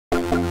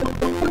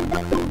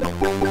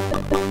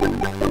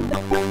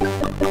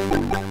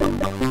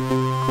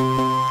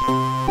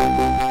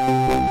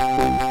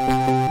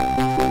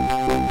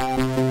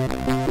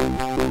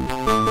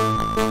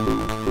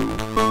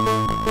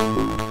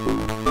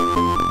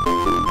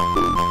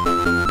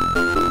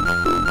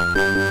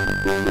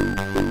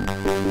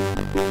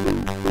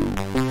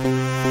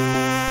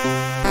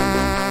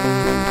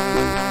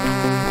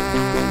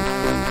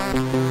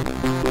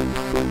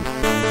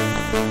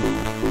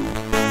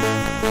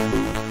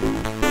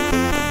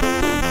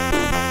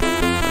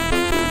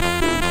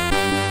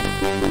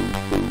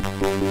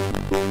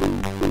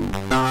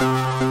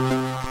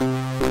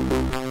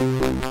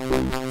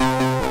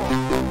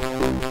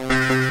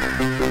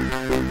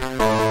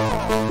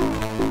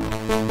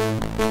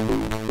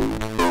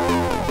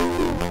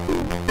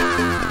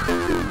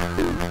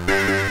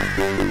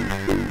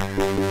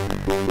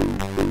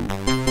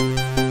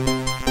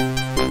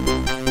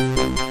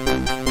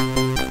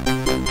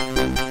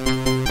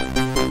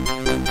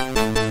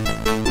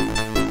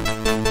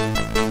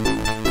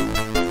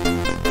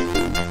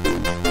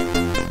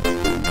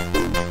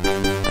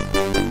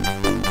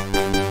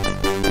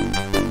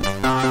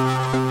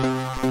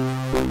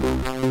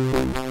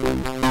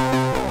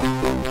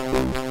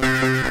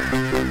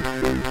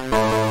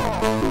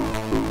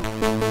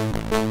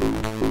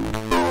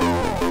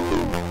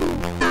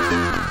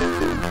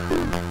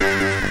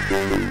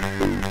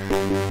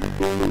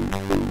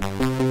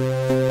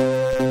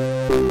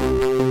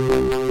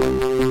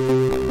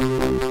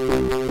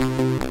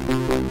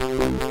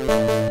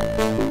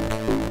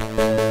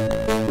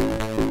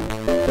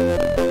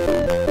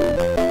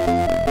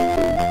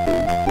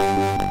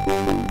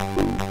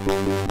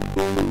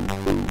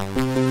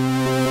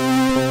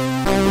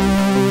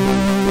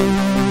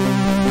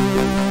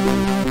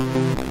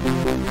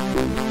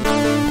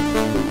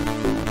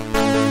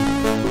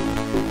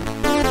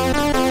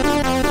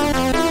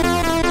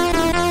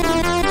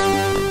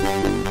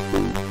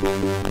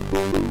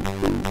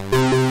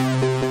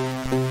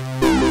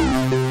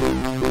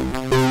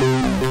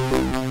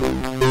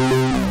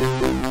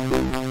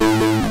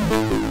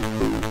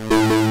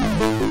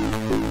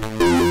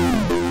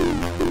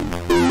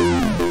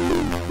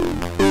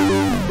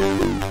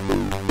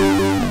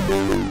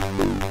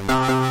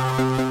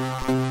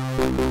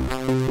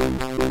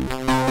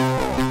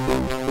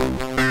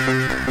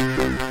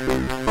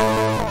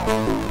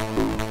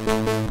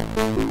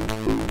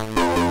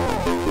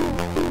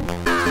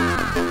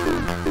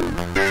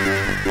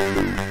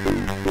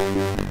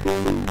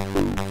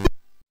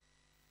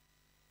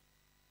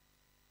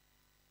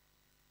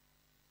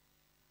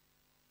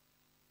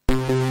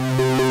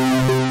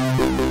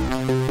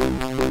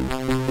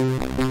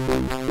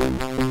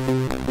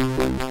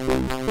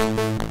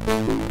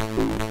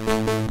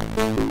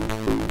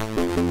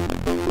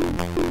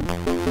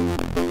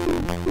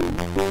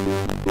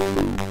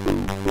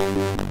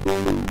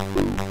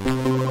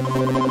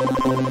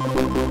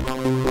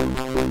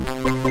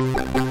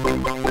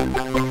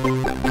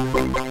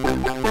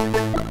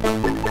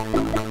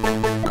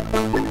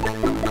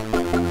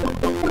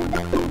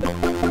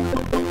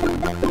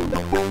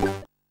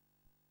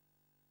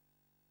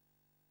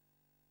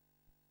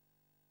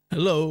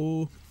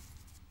Hello.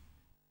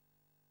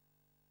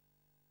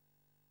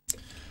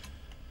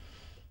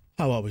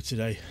 How are we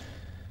today?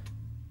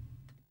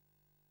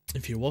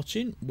 If you're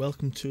watching,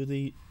 welcome to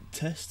the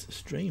test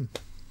stream.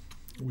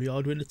 We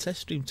are doing a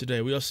test stream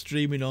today. We are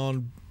streaming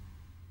on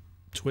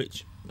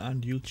Twitch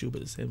and YouTube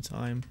at the same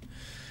time.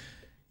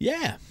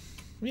 Yeah,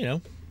 you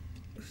know,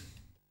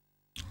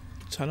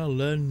 trying to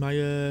learn my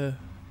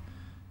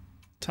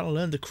trying to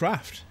learn the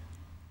craft.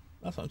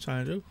 That's what I'm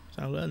trying to do.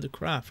 Trying to learn the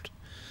craft.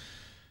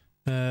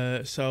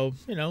 So,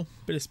 you know,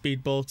 bit of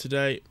speedball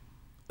today.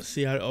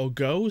 See how it all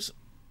goes.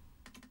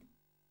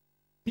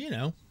 You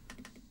know,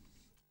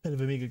 bit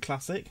of Amiga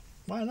classic.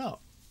 Why not?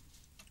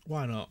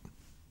 Why not?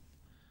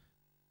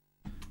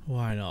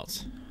 Why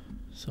not?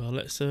 So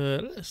let's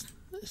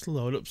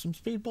load up some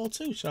Speedball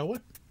 2, shall we?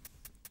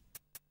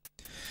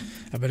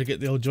 I better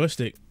get the old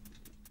joystick.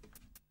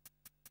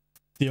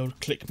 The old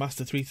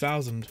Clickmaster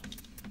 3000.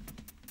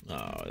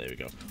 Oh, there we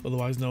go.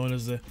 Otherwise known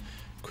as the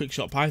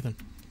Quickshot Python.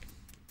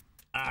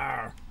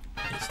 Arr!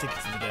 Let's stick it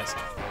to the desk.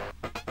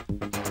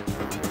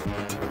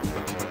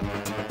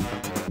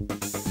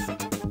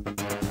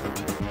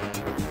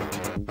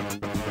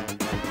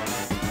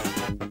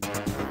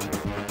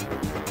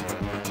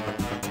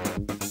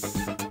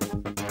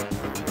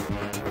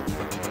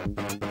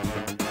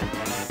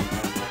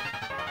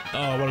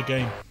 Oh, what a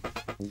game.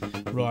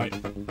 Right.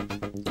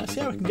 Let's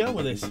see how we can go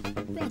with this.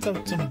 We're going to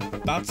have some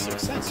bad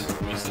success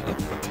recently.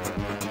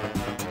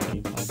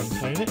 I've been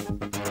playing it.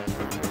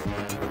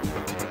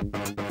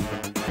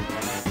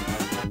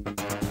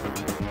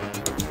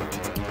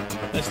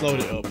 Let's load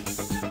it up.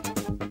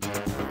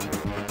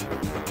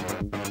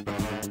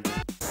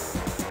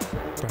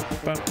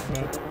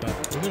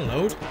 We're going to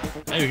load.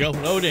 There we go.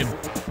 Load him.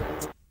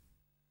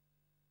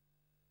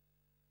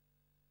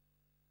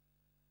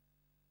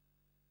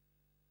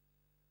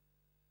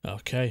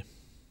 Okay.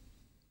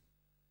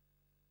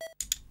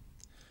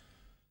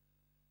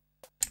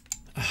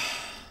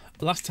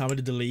 last time I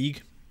did the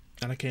league,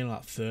 and I came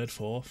like 3rd,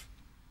 4th.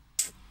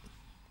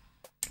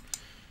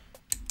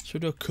 Should we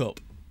do a cup?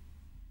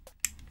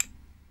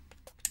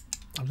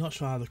 I'm not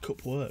sure how the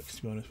cup works,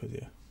 to be honest with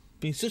you. It's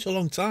been such a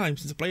long time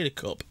since I played a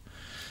cup,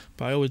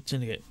 but I always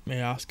tend to get my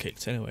ass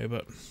kicked anyway.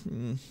 But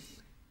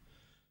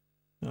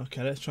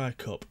okay, let's try a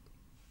cup.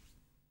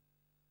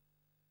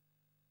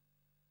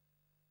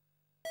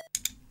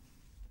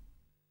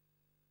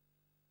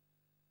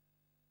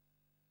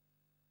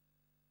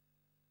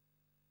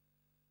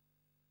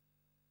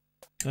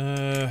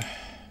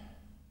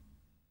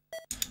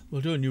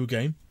 We'll do a new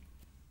game.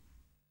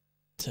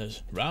 It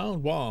says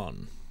round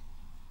 1.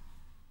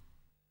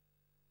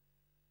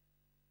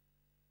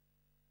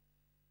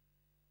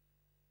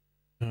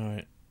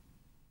 Alright.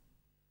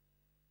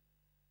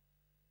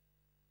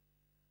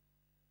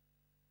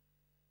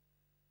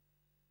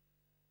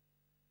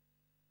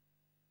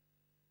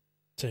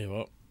 Tell you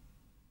what.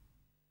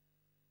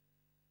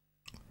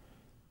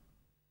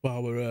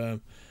 While we're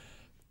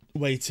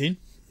waiting,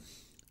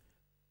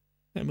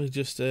 let me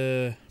just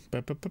there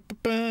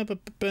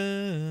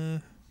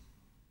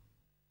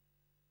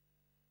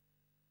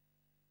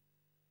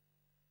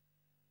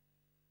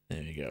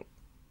we go.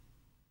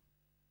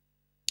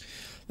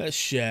 Let's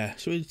share.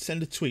 Shall we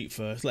send a tweet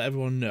first? Let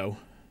everyone know.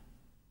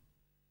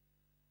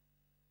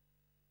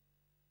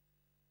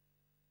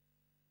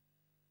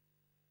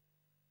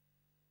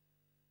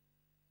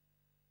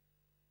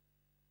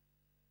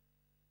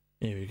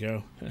 Here we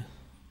go.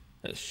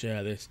 Let's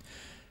share this.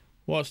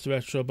 Watch the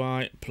Retro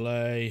Byte,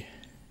 play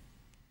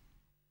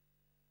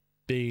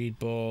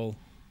Speedball.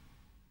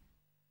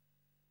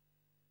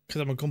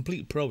 Because I'm a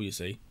complete pro, you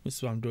see. This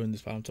is why I'm doing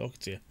this while I'm talking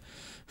to you.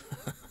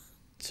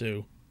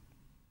 2.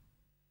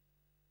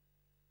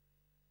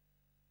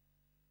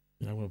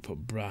 I'm going to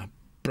put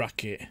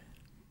bracket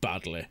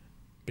badly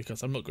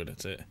because I'm not good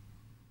at it.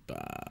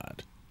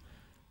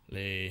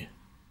 Badly.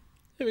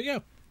 Here we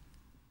go.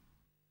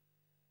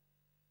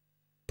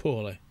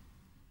 Poorly.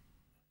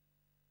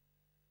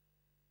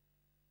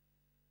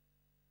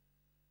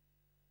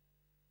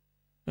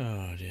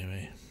 Oh dear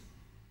me.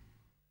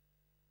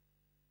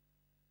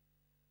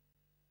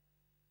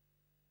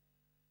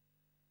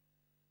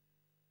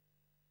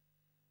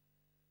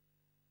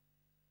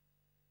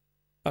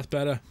 That's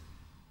better.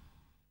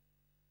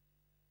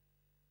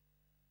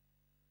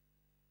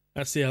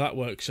 Let's see how that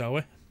works, shall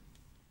we?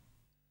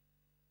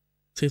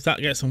 See if that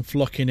gets some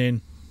flocking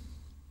in.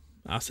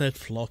 I said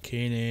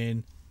flocking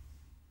in.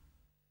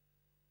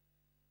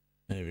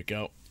 There we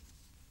go.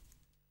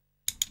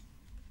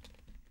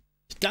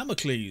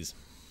 Damocles.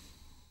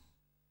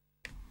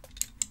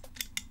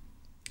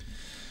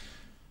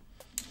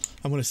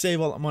 I'm going to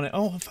save all that money.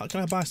 Oh, in fact,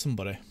 can I buy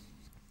somebody?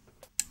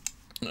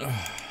 Am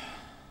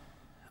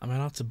I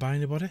allowed to buy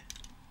anybody?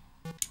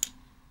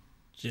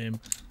 Jim.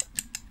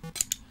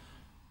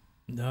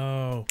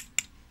 No.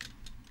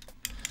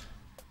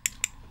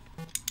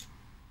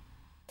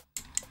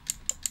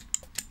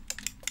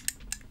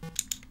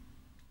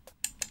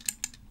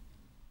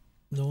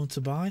 No one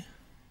to buy?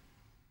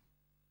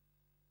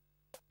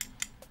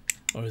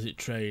 Or is it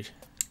trade?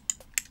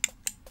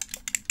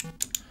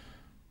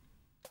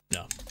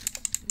 No.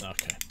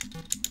 Okay.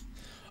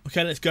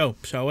 Okay, let's go,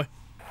 shall we?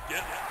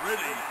 Get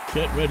ready.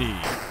 Get ready.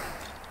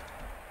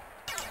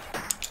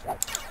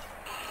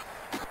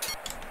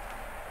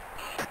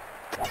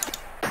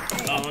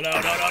 Oh, no.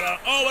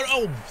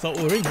 Oh, thought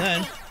we were in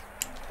then.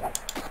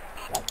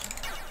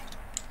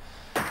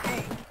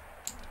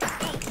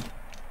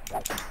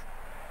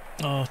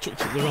 Oh,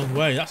 chucked it the wrong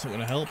way. That's not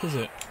going to help, is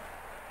it?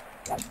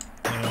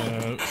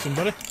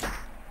 Somebody?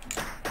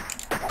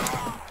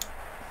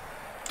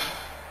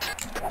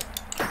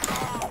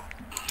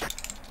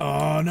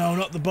 Oh, no,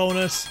 not the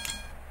bonus.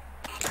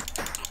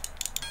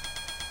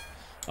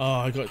 Oh,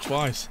 I got it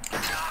twice.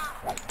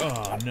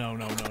 Oh, no.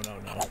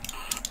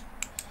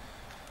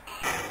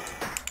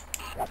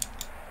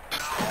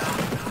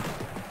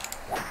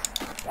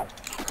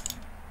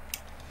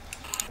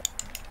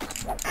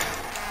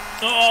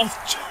 Oh,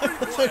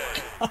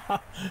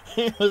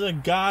 it was a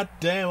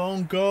goddamn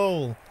own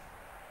goal.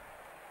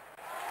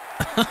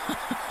 Get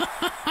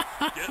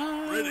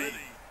ready.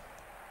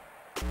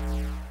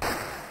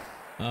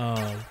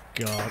 Oh,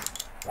 God.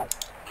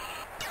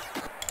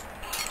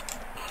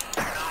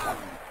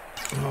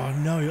 Oh,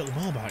 no, you got the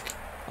ball back.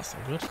 That's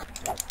not good.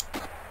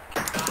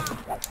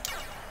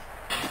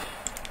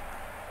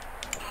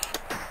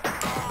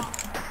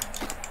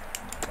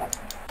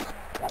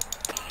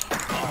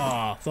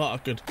 Oh, I thought I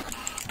could.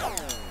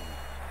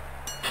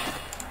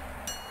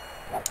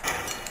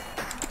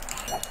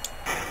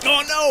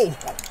 Oh, no!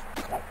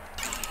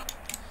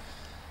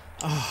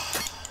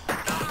 Oh.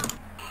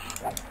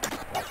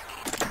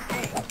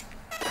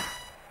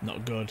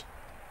 Not good.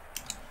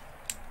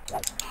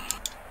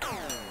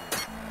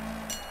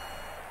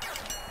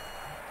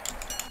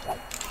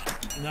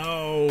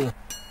 No.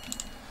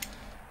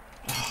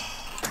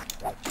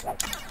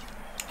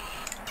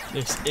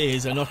 This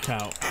is a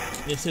knockout.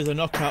 This is a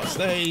knockout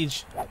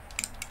stage.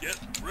 Get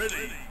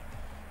ready.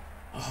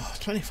 Oh,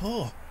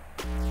 24.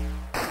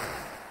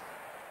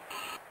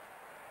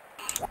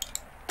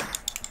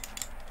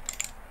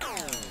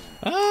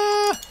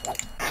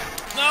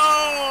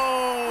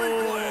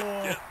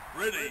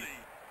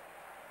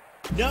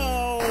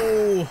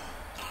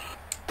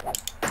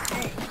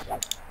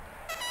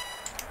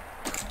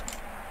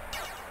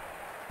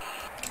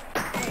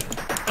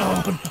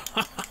 Oh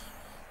no!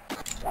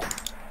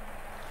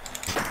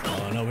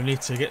 Oh no, we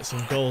need to get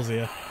some goals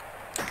here.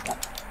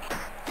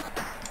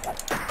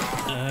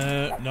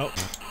 Nope.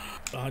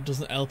 That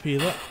doesn't help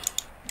either.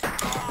 Oh,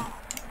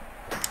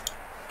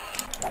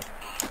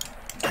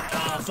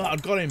 I thought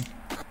I'd got him.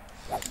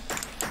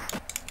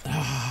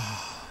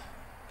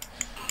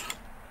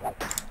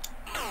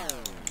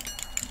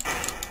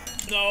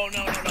 No.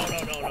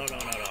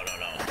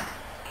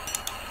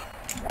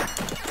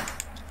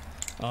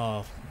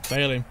 Oh,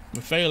 failing.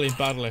 We're failing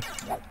badly.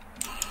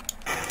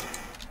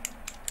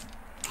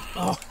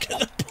 Oh,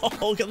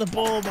 get the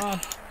ball,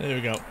 man. There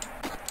we go.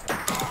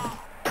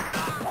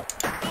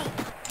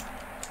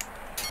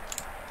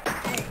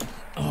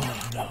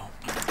 Oh, no.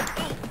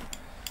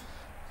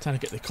 Trying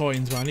to get the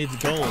coins, but I need the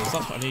goals.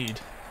 That's what I need.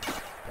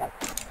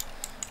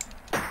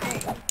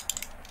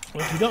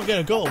 Well, if we don't get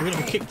a goal, we're going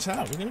to be kicked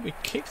out. We're going to be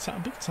kicked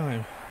out big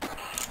time.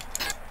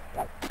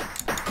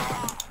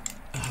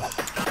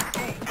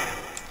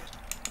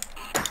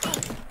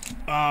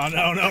 Oh,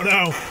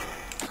 no.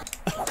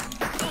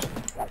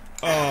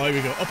 Oh, here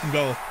we go. Up and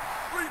goal.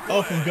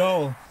 Up and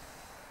goal.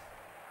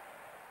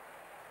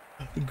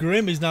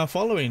 Grim is now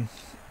following.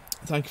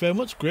 Thank you very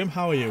much, Grim.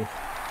 How are you?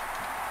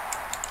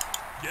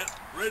 Get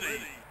ready.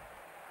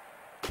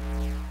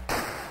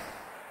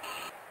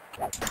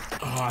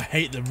 Oh, I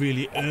hate the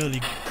really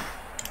early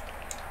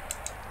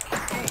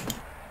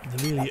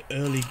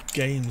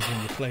games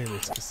when you play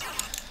this, because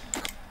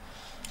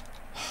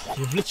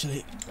you're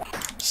literally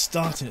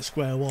starting at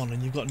square one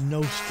and you've got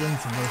no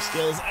strength and no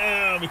skills.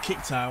 Oh, we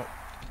kicked out.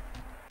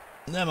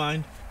 Never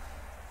mind.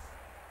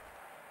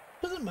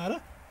 Doesn't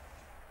matter.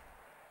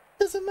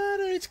 Doesn't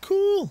matter, it's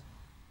cool.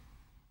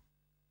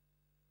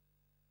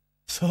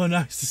 So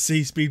nice to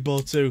see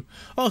Speedball 2.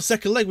 Oh,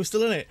 second leg, we're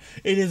still in it.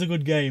 It is a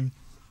good game.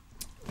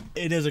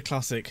 It is a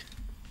classic.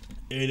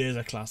 It is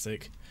a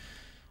classic.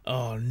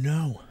 Oh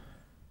no.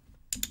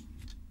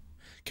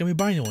 Can we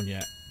buy anyone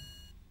yet?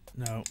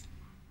 No.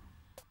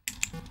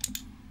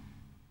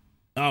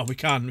 Oh, we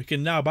can. We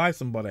can now buy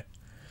somebody.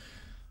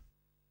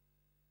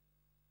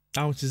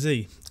 How much is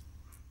he?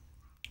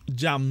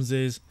 Jams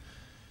is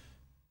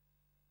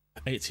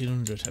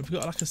 1800. Have we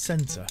got like a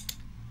centre?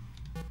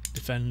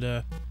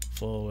 Defender,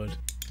 forward.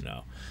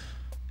 No.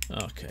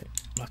 Okay.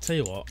 I'll tell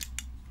you what.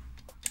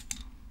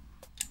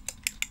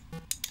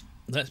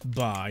 Let's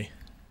buy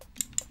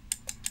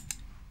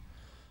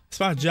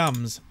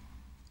Jams,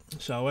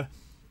 shall we?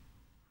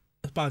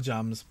 Let's buy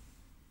Jams.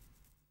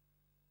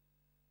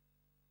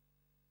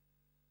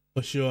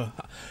 For sure.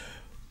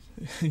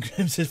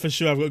 Grim says for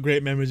sure I've got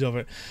great memories of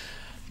it.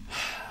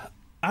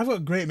 I've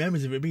got great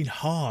memories of it being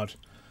hard.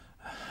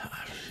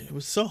 It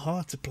was so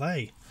hard to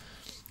play.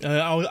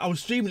 I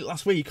was streaming it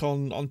last week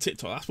on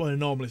TikTok. That's where I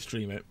normally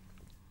stream it.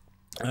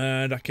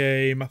 And I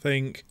came, I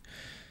think,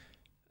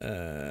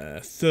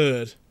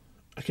 third.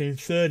 I came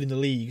third in the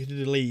league. I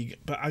did a league,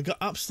 but I got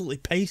absolutely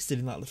pasted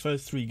in like the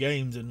first 3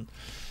 games, and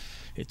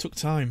it took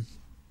time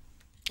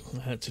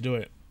to do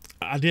it.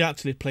 I did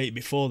actually play it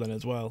before then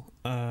as well,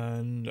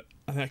 and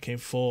I think I came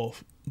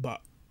 4th, but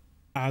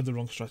I had the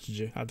wrong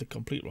strategy. I had the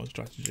complete wrong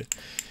strategy.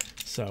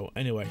 So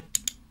anyway,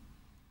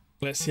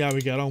 let's see how we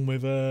get on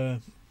with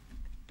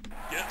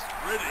Get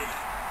ready.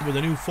 With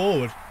a new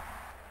forward.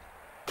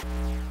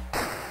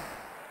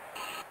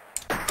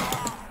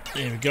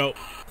 Here we go.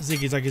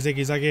 Ziggy zaggy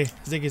ziggy zaggy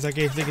ziggy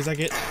zaggy ziggy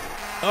zaggy.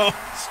 Oh,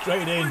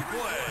 straight in.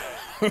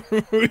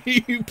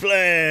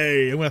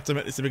 Replay. I'm gonna have to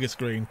make this a bigger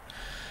screen.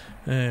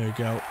 There we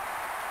go.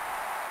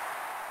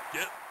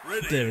 Get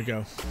ready. There we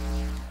go.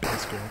 Bigger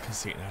screen. I can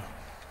see it now.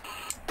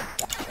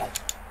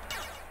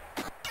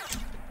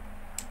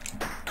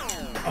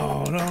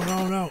 Oh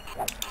no!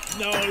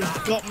 No, he's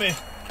got me.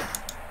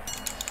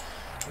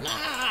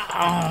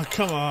 Ah, oh,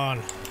 come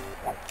on.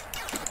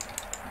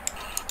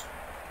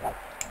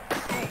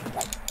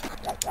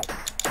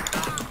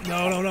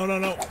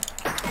 No.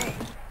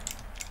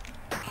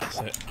 That's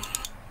it.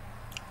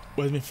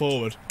 Where's my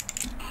forward?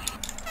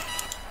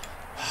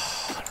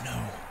 Oh,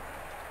 no.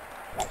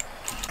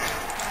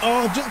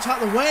 Oh, I jumped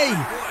out of the way.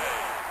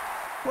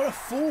 What a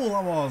fool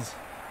I was.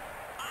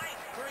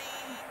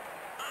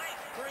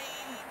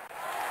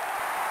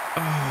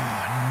 Oh,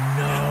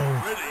 no.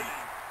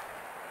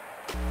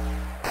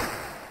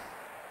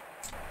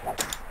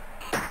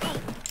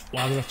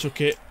 Why did I chuck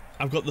it?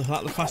 I've got the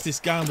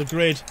fastest guy on the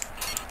grid.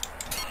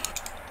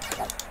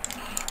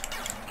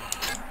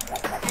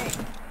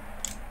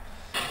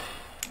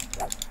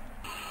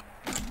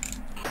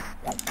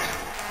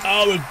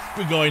 Oh,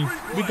 we're going.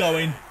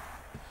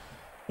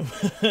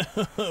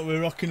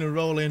 We're rocking and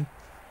rolling.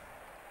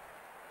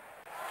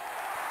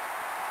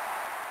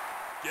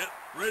 Get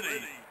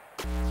ready.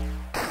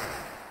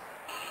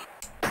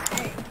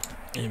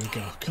 Here we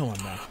go. Come on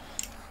now.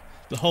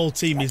 The whole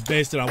team is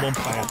based around one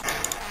player.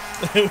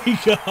 There we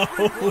go.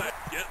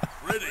 Get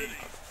ready.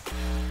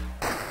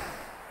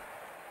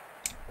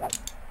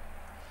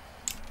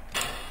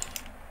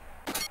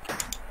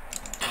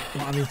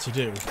 What I need to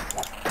do.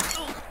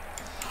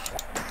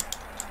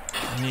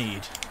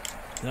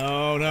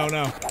 No.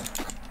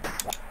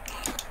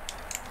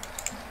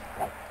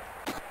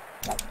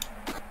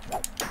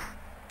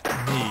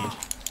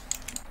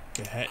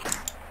 heck?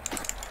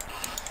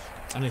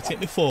 And he take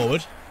me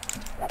forward.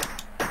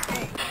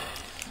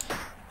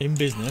 In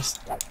business.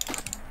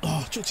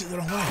 Oh, chucked it the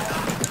wrong way.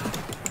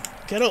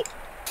 Get up.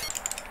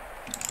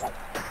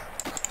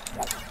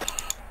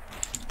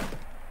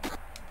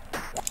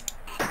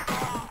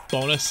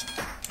 Bonus.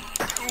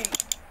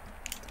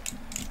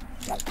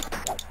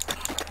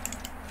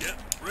 Get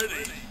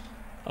ready.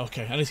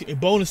 Okay, I need to get me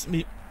bonus,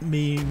 me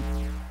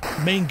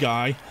main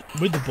guy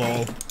with the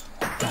ball.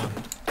 Bam.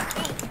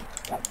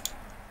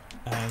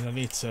 And I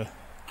need to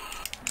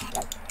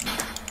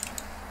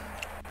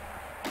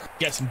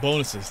get some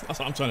bonuses. That's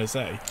what I'm trying to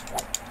say.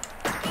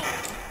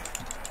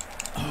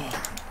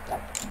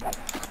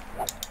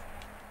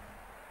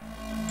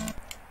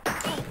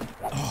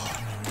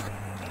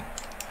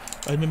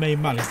 Where's my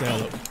main man? Is there?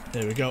 Look.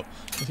 There we go.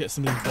 Let's get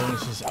some of these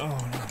bonuses. Oh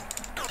no.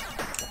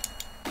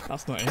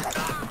 That's not it.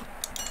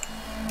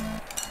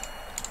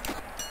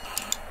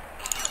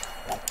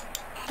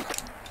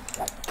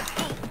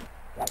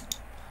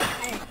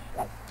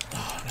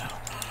 Oh no.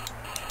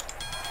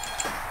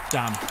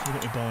 Damn, we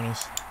got my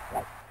bonus.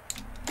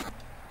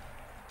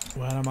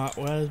 Where am I?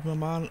 Where's my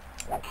man?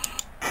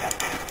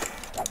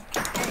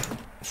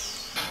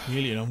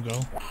 Really an own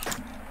goal.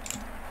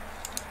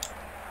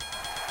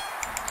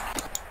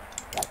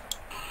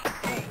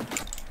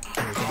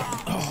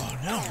 Oh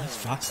no, that's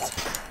fast.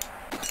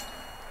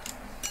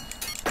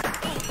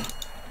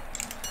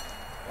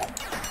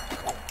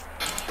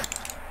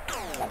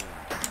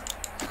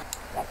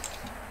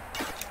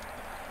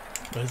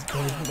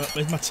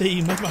 Where's my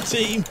team? Where's my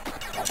team?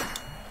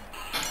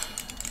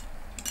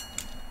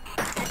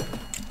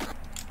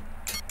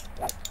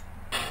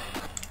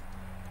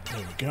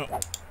 There we go.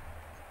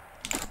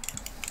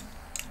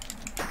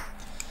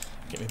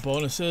 Get me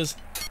bonuses.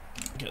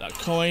 Get that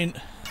coin.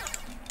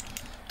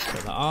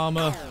 Get that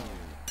armour.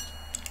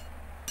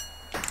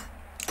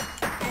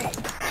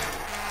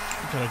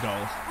 Got a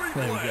goal.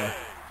 There we go.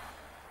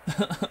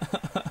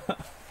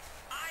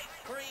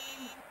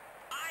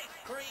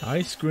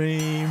 Ice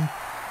cream.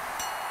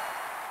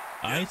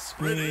 Ice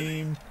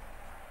cream.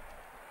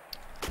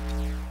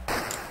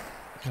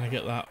 Can I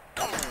get that?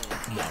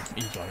 No,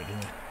 you got it,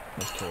 didn't you?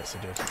 Of course I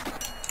did.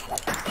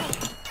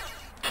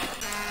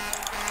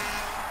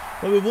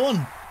 Well, we won.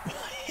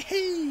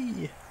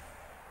 Hey.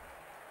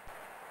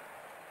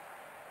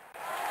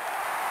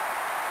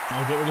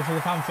 I'll get ready for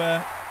the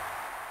fanfare.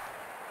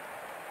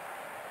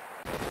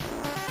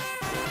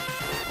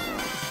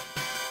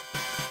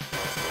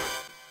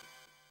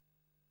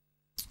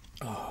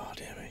 Oh,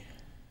 dear me.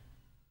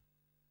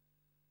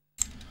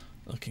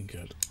 Looking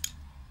good.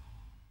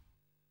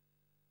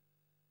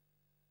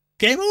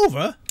 Game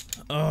over?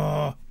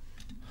 Oh.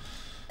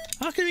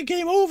 How can it be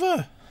game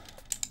over?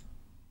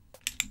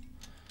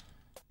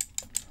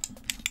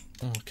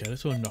 Okay,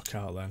 let's go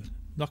knockout then.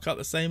 Knockout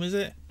the same, is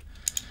it?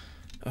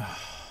 Oh,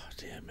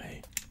 dear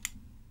me.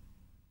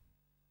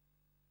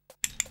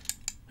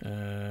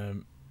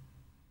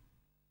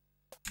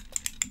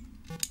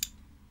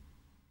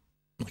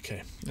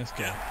 Okay, let's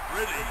go.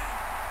 Ready.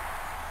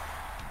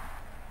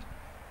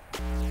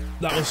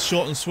 That was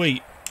short and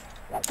sweet,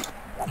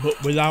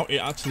 but without it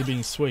actually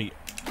being sweet.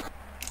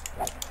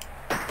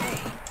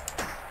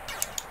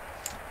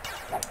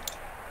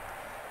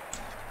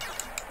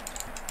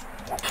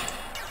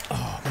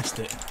 Oh, missed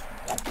it.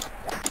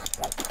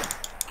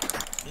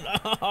 No,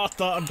 I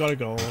thought I'd got a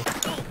goal.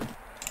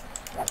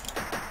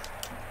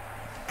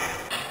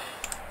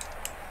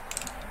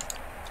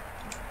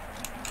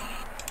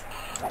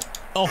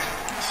 Oh,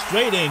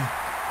 straight in.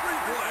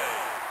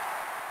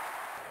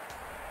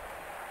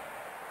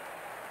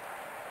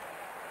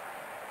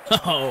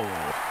 Oh.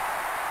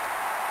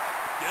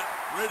 Get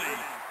ready.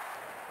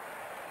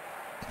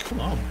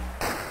 Come on.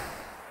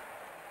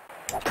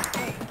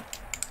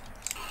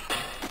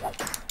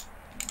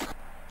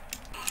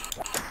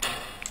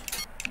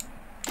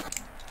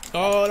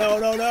 Oh, no,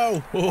 no,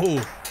 no.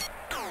 Oh.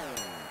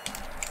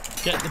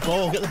 Get the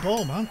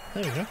ball, man.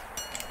 There we go.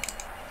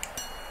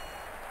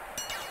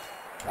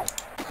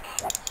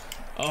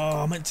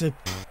 Oh, I meant to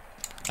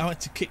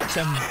kick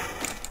them.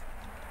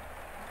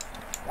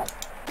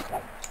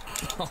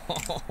 Oh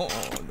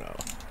no.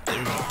 There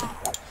we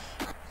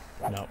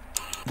go. No,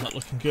 not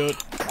looking good.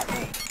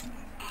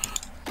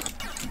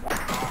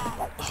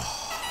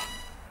 Oh.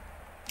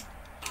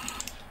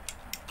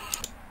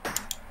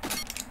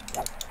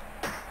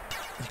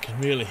 You can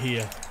really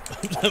hear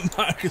the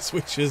marker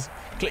switches.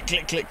 Click,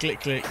 click, click, click,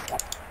 click.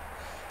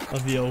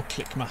 Of the old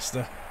click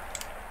master.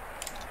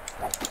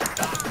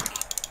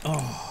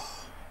 Oh.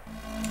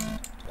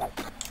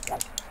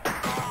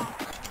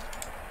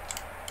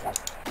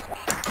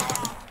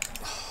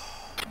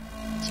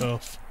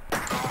 Tough.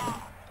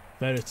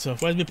 Very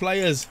tough. Where's my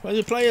players? Where's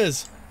my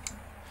players?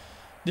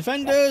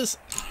 Defenders!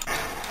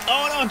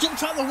 Oh no, I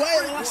jumped out of the way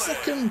at the last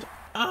second!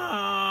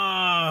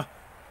 Ah!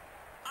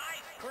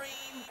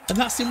 And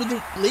that's him with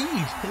the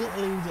lead. Look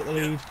at the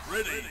lead.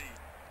 Ready.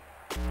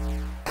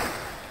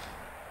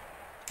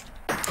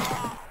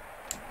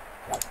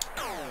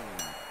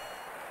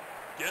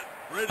 Get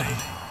ready.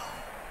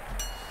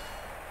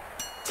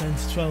 10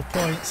 to 12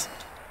 points.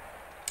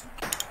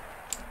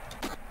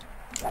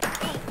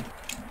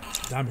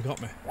 Damn, he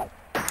got me.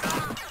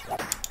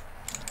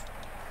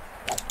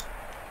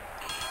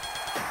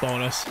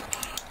 Bonus.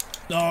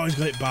 Oh, he's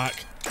got it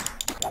back.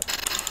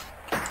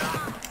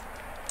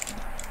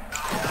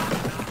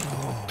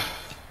 Oh.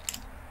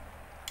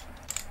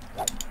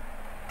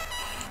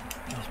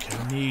 Okay,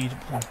 I need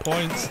 1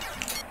 point.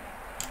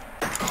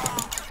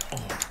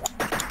 Oh.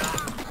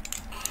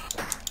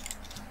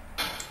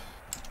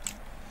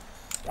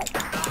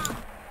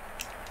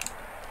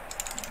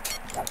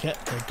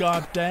 Get the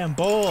goddamn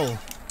ball.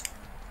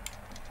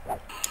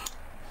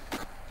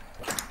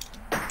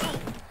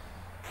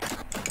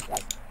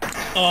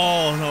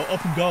 Oh no,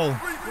 up and goal.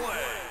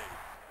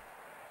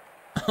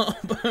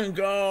 Up and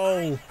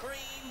goal.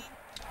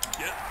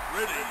 Get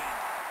ready.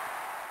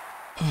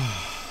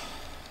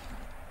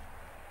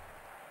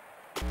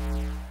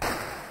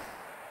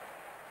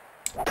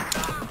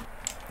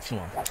 Come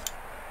on.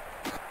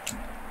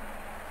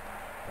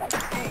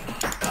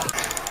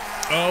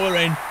 Oh, we're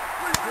in.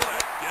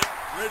 Get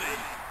ready.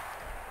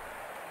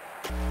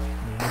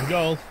 Here's the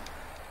goal.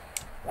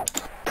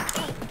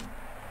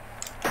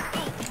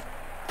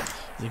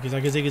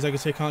 Ziggy zaggy,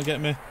 so he can't get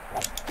me.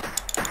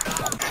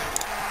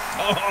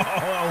 Oh,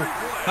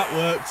 that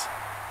worked.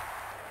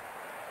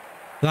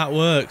 That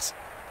worked.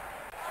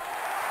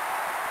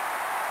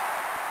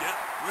 Get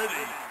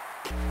ready.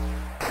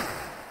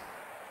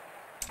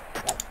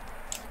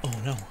 Oh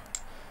no,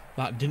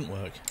 that didn't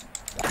work.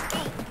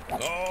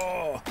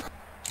 Oh,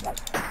 there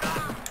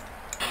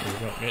we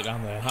go. Get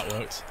down there. That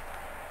works.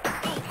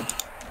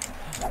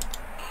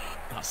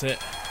 That's it.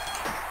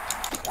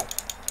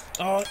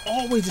 Oh,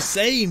 always the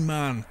same,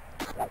 man.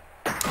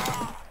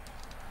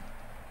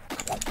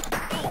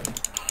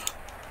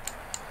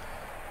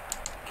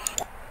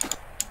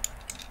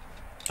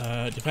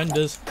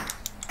 Defenders.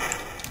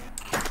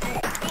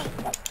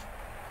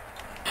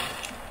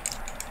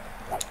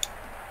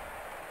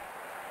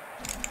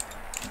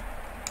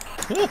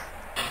 Oh,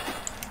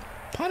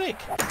 panic!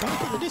 Back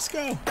at the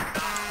disco.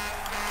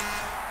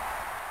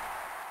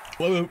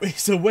 Well,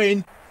 it's a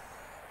win.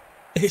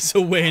 It's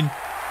a win.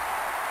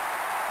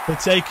 We'll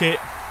take it.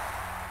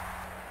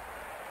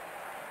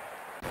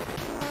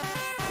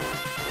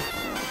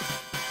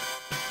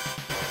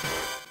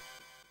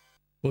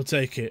 We'll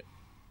take it.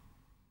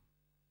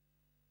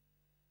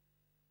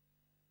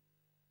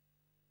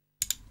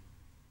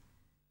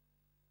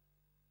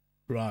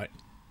 Right.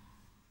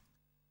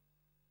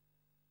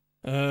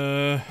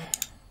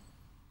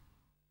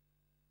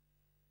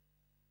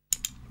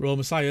 Roll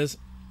Messiahs.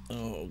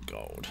 Oh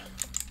God.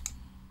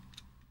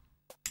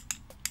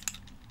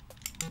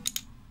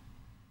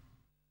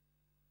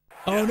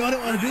 Oh no, I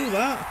don't want to do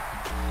that.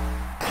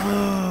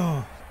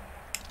 Oh,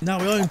 now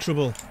we are in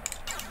trouble.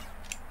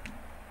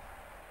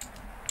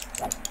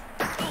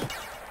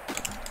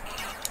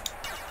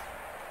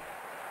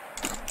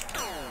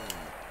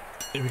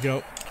 Here we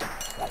go.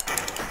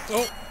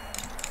 Oh.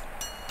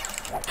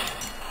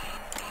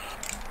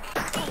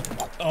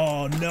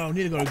 Oh no,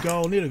 need to go to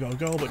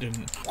goal, but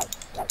didn't.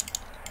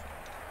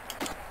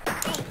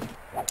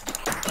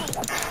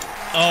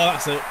 Oh,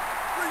 that's it.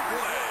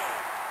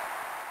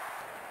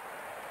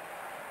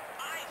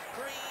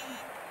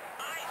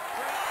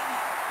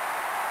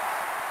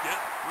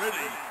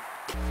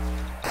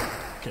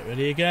 Get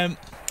ready again.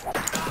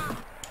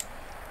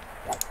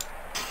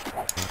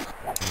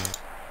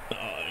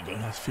 Oh, you got a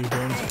nice few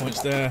bonus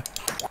points there.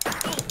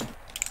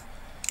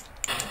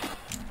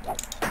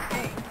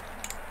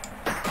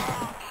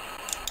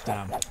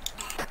 Damn.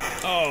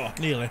 Oh,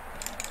 nearly.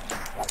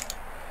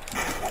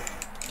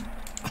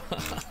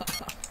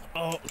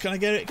 Oh, can I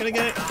get it? Can I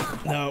get it?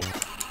 No.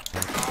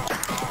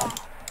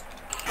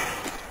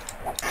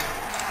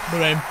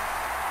 We're in.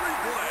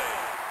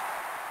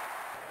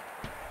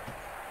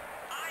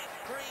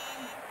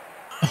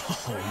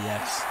 Oh,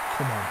 yes.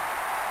 Come on.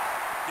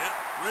 Get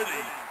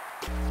ready.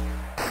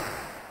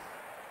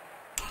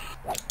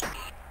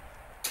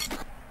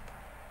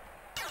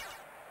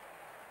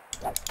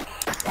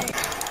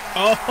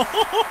 Oh,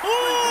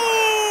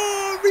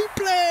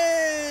 replay!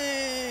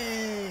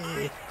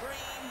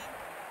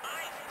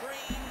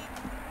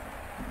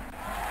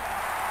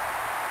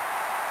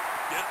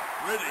 Get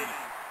ready.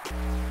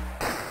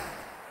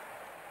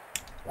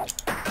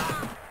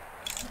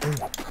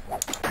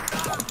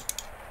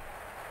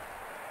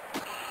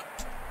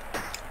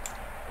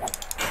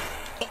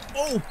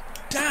 Oh,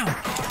 damn!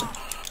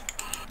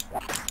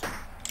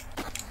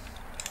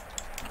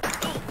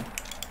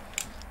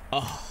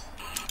 Oh.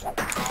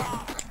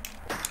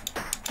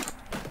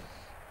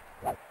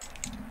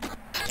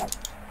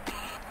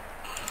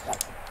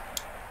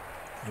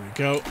 Here we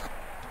go.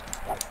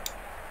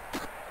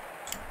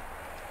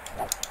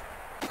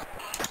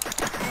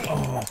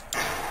 Oh.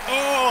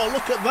 Oh,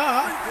 look at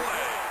that!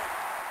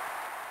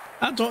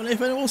 I don't know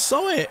if anyone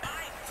saw it. I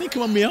think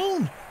I'm on my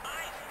own.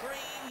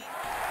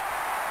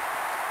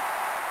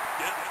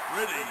 Get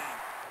ready.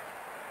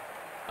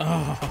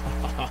 Oh.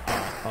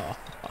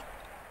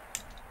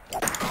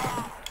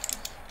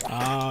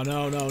 Oh,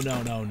 no, no,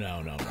 no, no,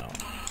 no, no, no.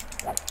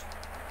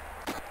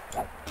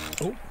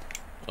 Oh.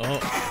 Oh.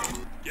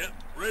 Get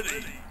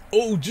ready.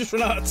 Oh, just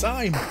run out of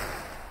time.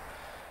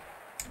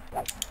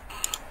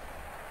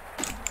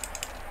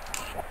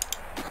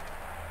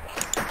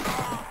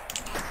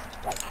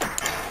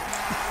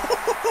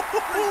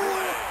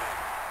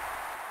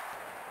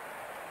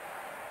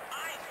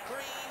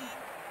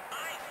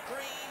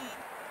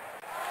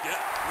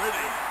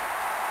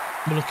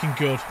 We're looking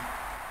good.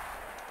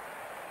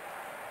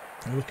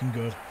 We're looking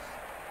good.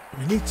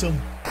 We need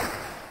some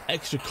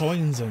extra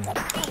coins and like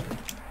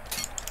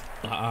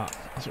that.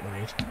 That's what we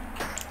need.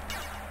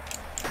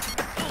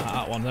 Like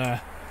that one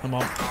there. Come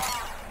on.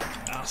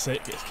 That's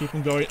it. Let's keep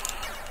them going.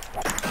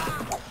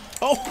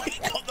 Oh, he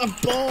got the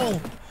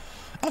ball!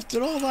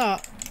 After all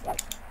that.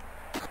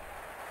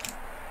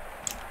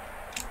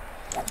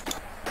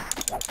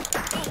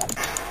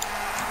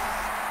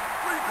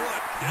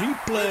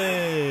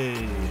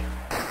 Replay!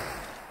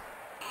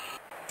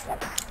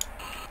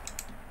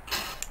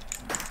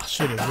 I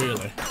should have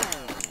really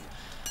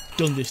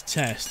done this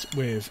test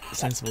with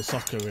Sensible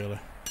Soccer, really.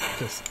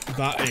 Because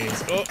that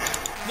is... Oh!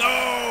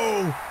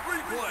 No!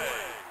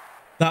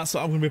 That's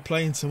what I'm going to be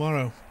playing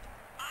tomorrow.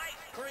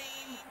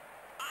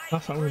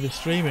 That's what I'm going to be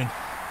streaming.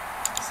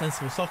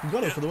 Sensible Soccer.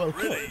 Got it for the World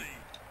Cup.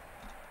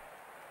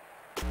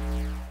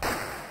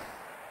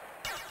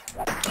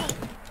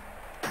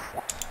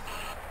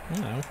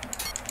 No.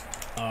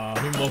 Oh,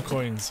 I need more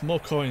coins. More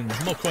coins.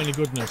 More coiny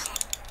goodness.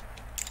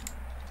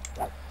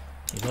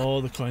 Need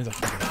all the coins I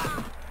can get.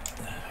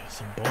 There's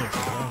some bonus,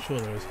 I'm sure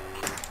there is.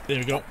 There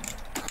we go.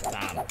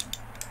 Damn.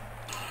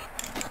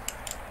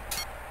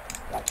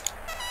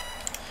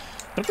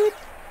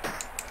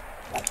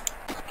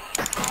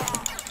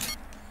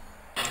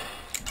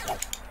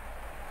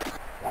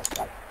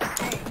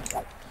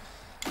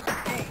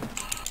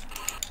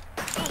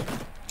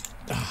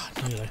 Ah,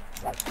 nearly.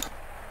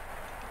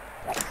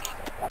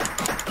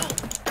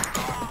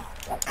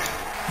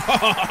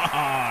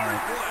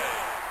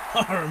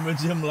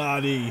 Armadillo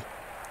laddie.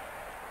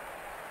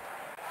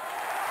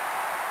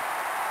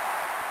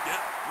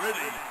 Get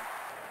ready.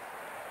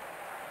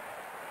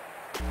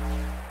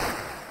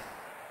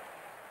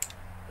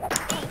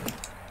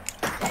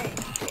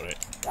 Got it.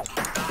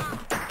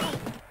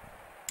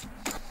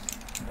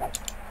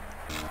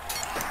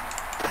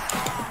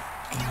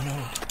 Oh no.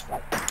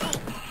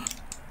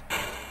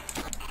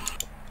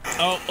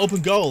 Oh,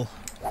 open goal.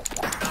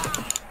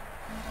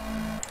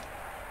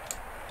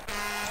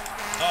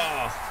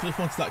 Just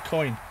wanted that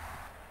coin.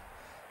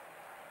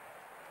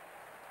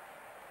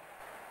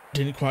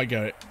 Didn't quite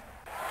get it.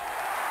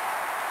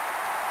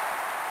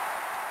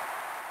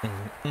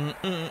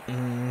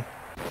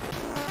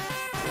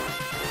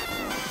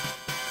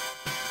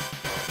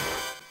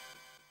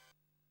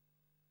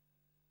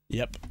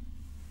 Yep.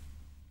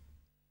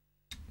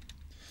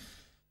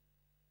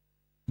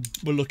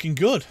 We're looking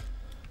good.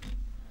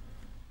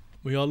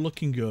 We are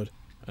looking good.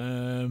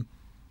 I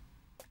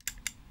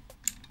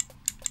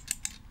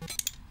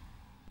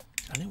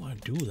didn't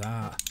want to do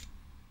that.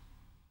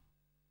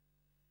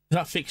 Is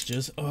that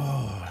fixtures?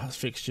 Oh, that's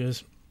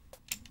fixtures.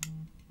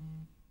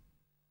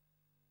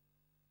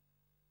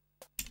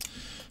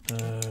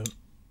 There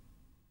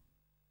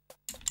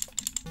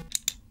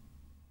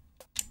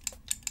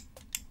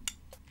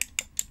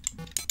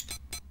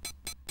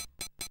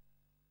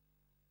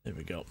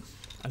we go.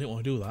 I didn't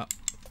want to do that.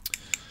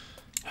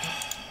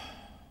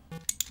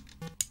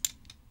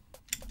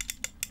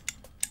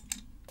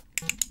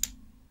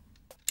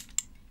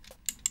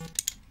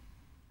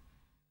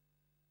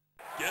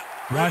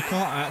 Why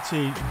can't I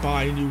actually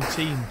buy new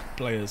team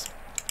players?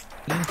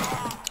 I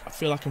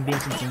feel like I'm doing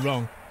something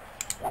wrong.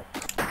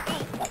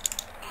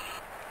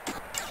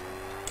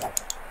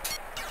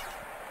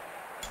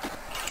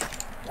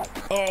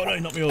 Oh no, he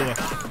knocked me over.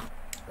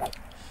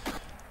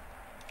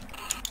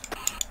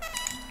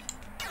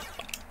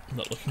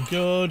 Not looking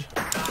good.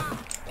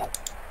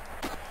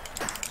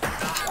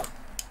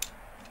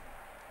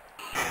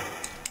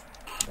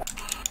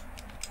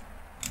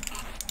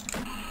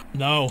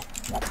 No.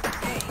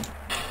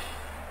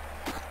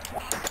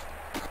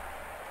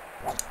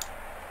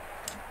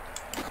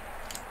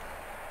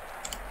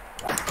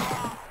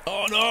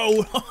 Oh no!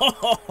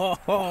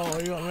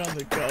 You got me on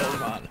the goal,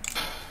 man.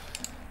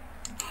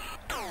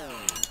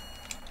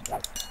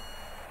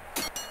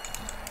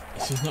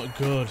 This is not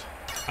good.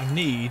 I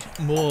need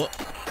more.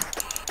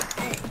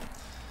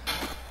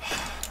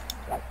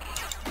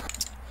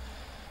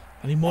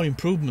 I need more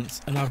improvements,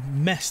 and I've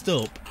messed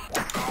up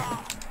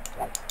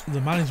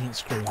the management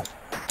screen. I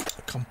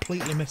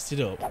completely messed it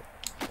up.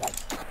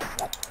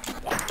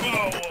 Whoa,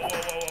 whoa,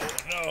 whoa,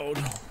 whoa, no,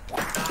 no.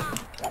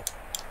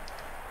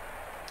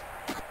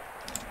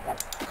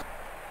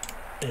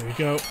 There we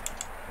go.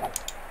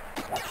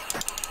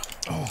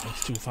 Oh,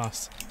 it's too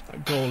fast.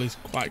 That goal is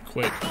quite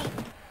quick.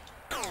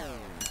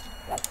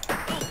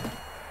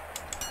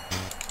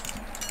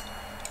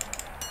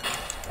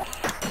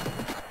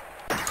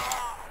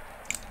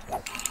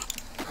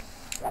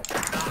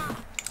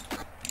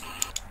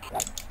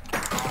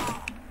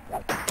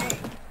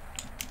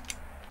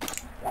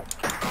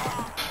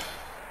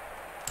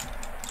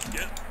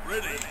 Get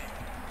ready.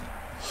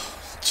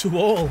 to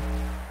all.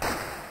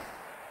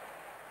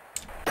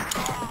 There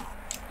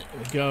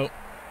we go.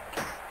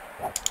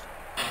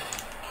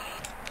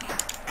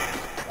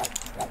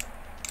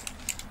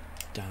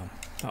 Damn,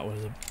 that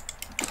was a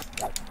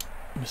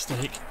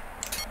mistake.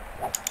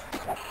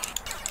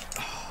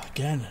 Oh,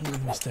 again, another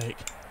mistake.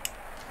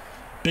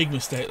 Big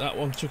mistake, that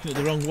one, chucking it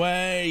the wrong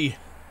way.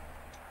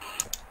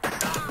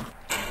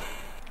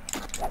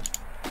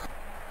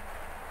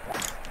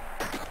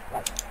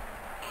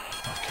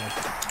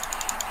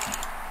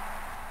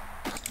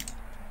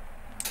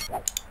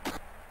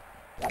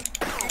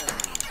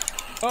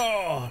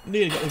 Oh,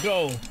 nearly got the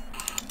goal.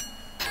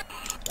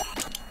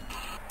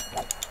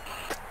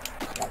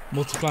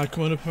 Multiply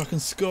coming up if I can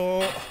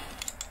score.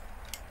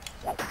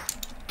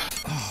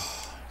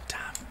 Oh,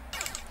 damn.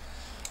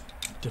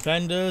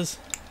 Defenders.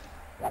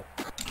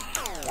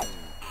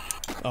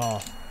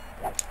 Oh.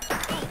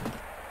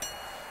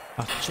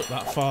 I took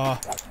that far.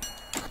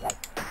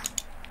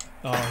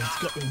 Oh, he's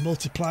got the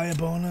multiplier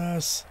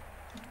bonus.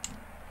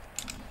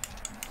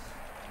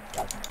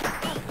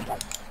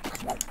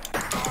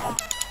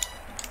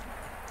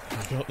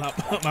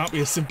 That might be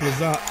as simple as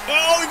that.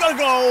 Oh, we got a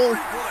goal!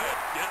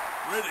 Get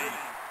ready.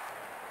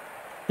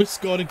 We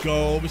scored a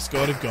goal, we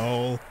scored a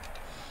goal.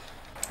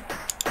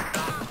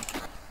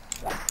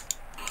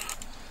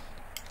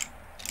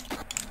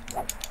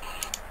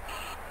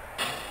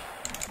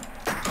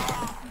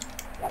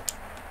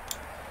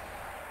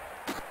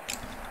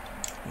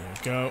 There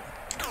we go.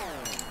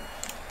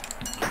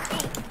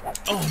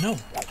 Oh no!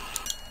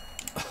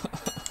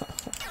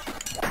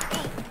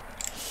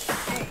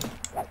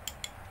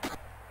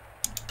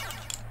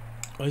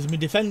 Where's my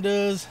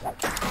defenders? There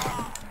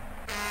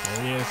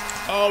he is.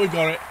 Oh, we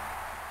got it.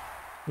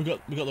 We got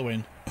the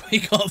win. We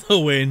got the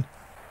win.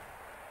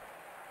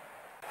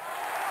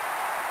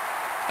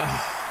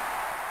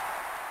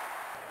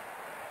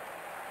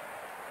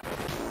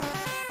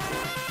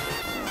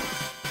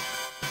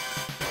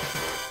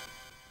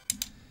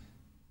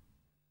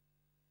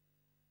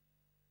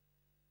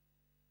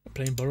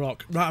 Playing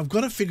Baroque. Right, I've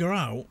got to figure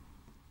out.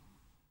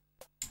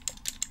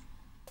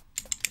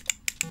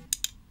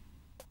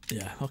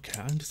 Yeah, okay,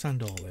 I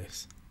understand all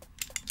this.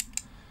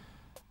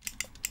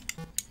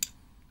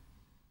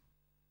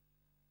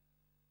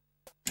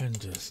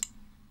 Enders.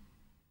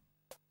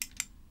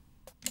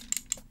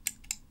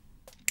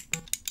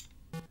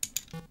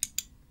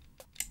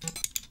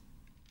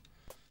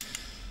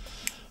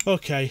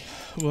 Okay,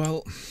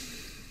 well.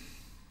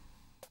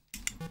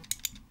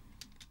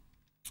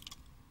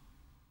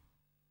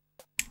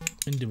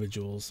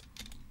 Individuals.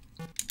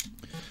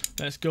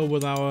 Let's go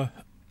with our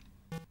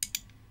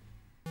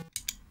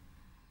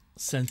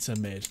centre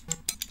mid.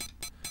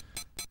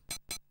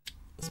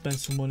 Spend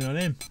some money on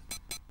him.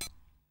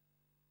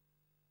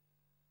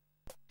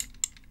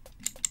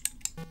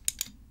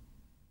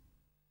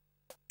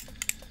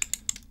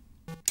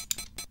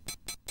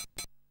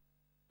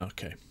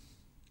 Okay.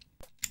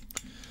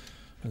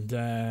 And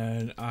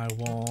then I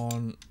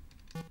want.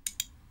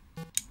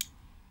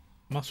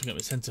 Must have got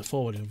my centre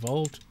forward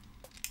involved.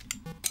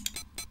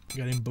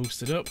 Get him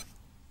boosted up.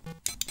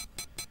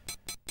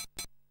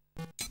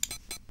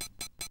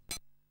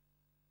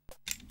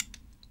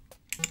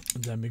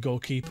 And then my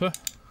goalkeeper.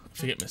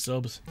 Forget my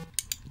subs.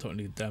 Don't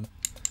need them.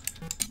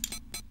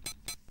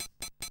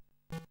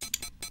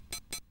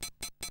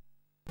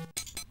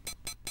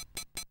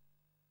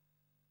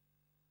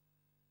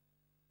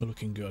 We're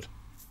looking good.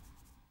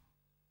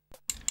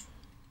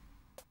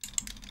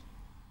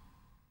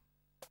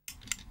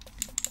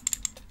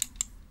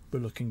 We're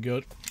looking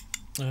good.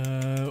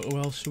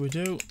 What else should we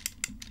do?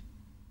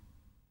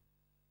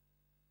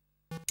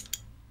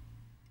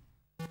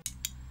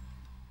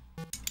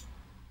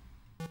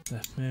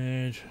 Left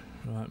mid,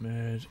 right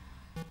mid,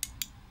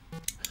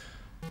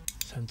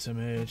 centre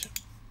mid,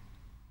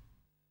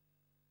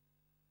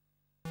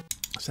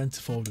 centre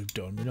forward we've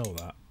done, we know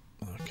that.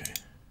 Okay.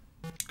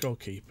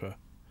 Goalkeeper.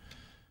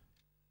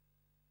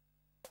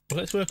 Well,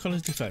 let's work on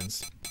his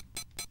defence.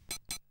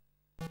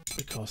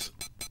 Because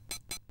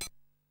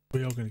we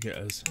are going to get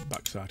us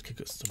backside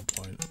kick at some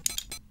point.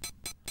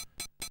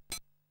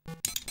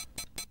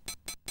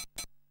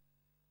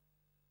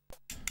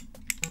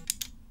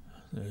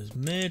 There's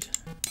mid.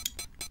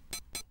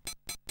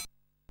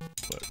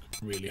 Work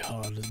really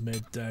hard as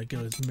mid there.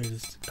 Get as mid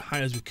as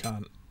high as we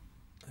can.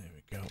 There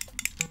we go.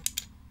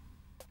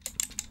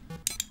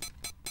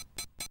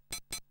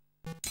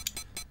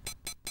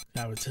 I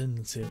have a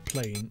tendency of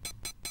playing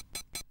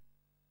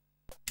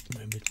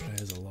my mid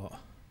players a lot.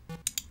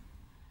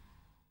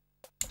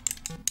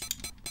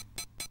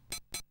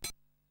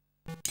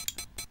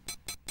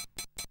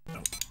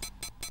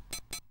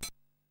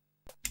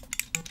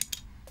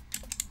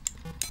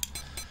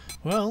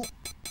 Well,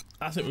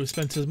 I think we've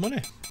spent his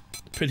money,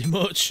 pretty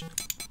much.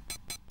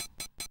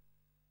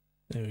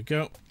 There we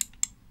go.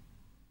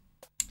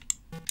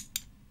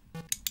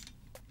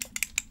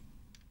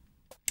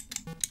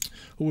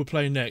 Who we're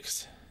playing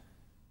next?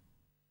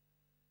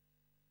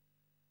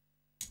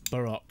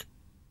 Baroque.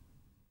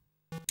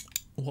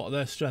 What are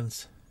their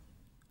strengths?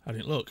 I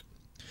didn't look.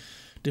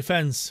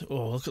 Defense.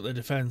 Oh, look at the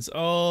defense.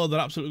 Oh, they're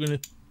absolutely going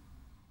to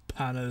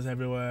pan us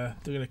everywhere.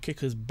 They're going to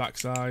kick us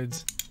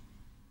backsides.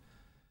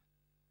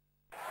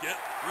 Get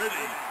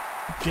ready.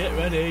 Get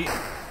ready.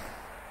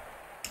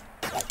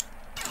 Oh,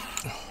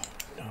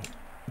 no,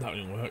 that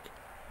didn't work.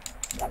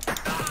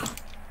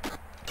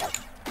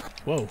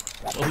 Whoa.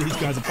 Oh, these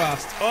guys are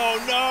fast.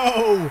 Oh,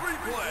 no!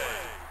 Replay.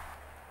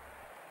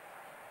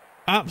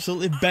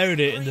 Absolutely buried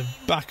it in the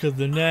back of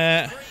the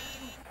net.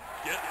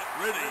 Get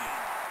ready.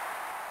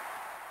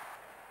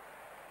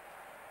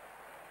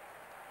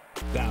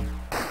 Damn.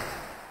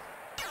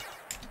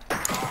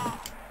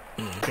 There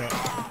we go.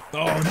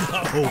 Oh, no!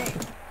 Oh.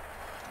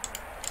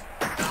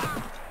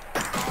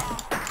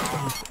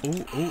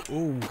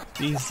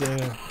 These,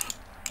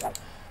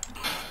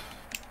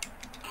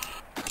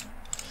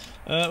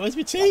 where's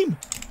my team?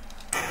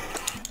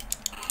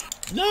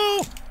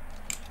 No!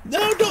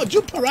 No, don't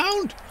jump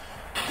around!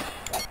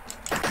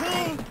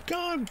 Go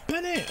on,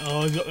 Bennett!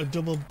 Oh, he's got a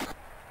double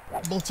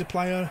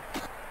multiplier.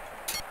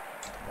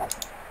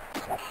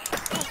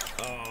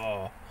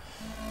 Oh.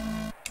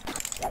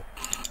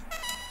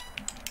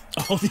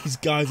 Oh, these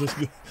guys are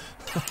good.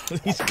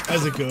 These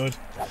guys are good.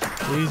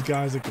 These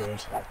guys are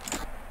good.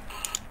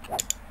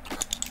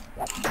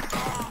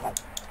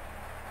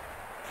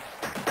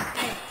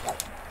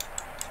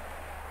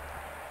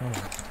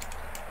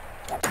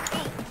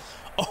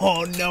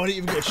 Oh no, I didn't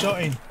even get a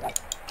shot in.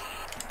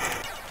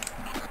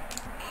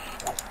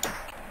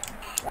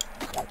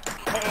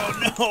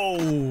 Oh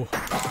no!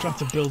 Tried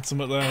to build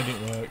some up there, it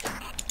didn't work.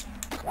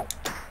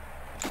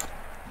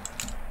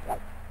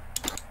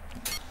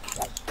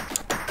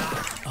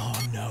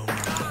 Oh no.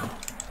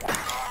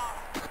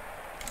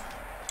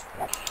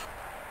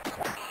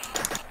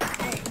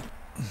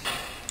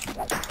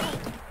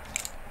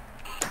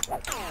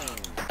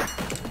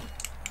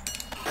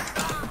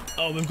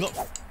 Oh, we've got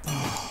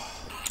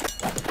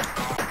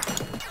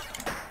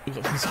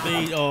some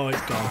speed. Oh,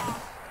 it's gone.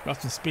 We've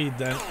got some speed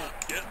then.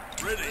 Get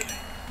ready.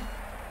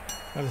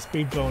 Got a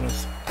speed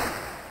bonus.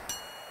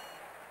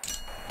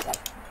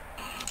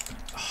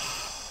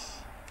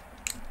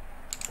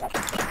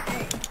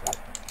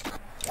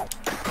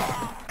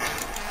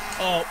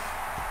 Oh.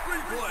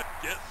 Replay.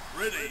 Get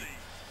ready.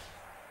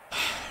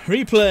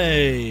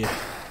 Replay.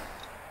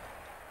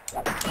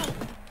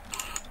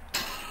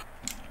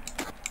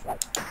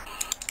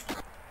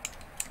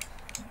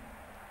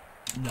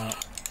 No.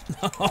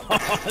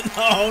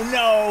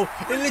 No.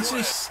 It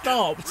literally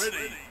stopped.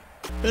 Ready.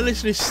 It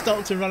literally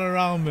stopped and ran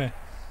around me.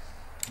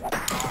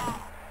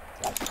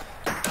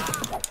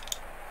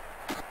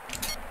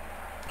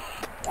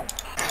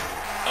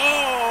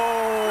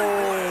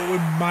 Oh, we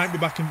might be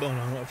back in. Oh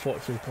no, I'm at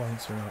 43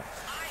 points. We're not.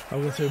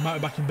 I'm going through. We might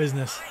be back in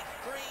business.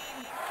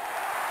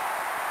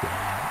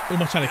 Who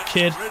am I trying to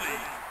kid?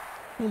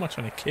 Who am I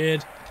trying to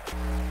kid?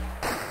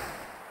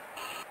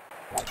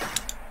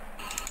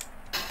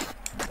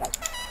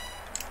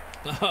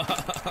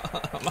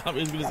 That might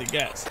be as good as it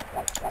gets.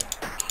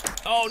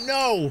 Oh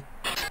no!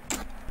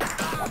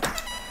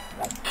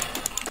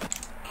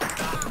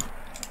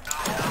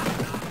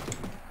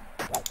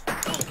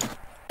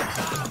 Oh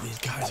god, these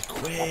guys are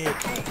quick.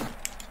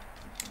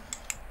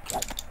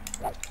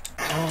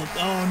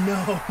 Oh no!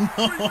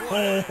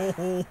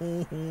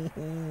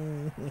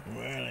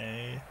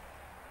 Really?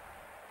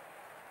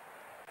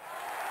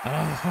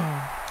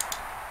 Oh.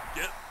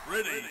 Get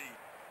ready.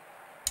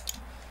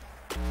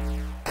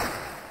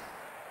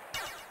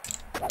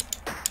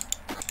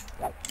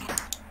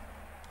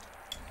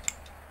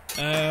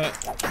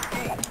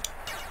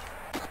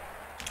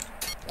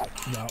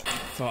 No,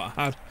 thought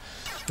I had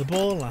the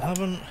ball, I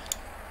haven't.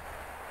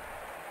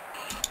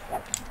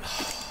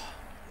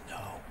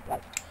 No.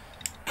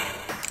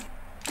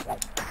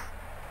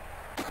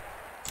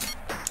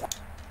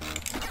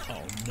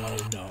 Oh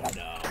no.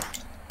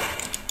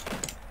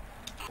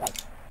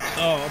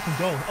 Oh,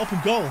 up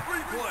and goal, Replay.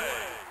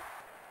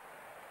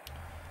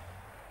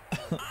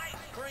 Ice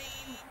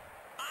cream.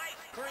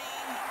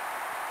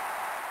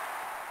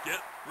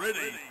 Get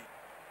ready.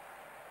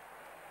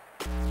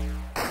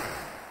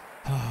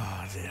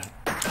 Oh dear.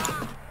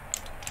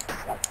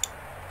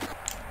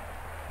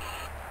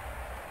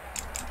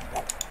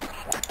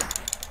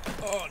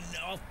 Oh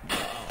no.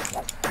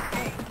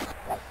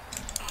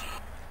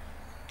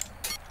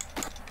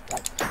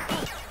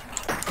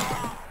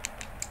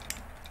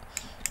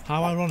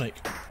 How ironic.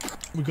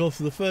 We go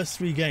through the first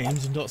 3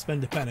 games and don't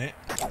spend a penny.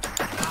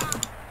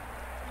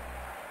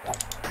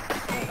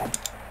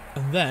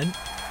 And then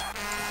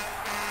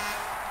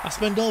I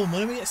spend all the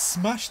money and we get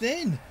smashed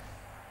in.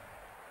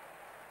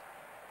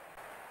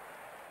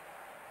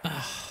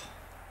 I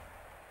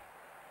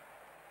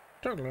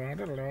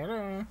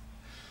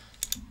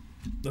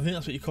think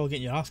that's what you call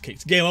getting your ass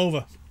kicked. Game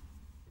over.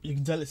 You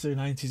can tell it's a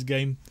 90s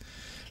game.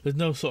 There's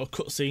no sort of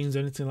cutscenes or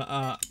anything like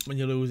that when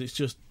you lose. It's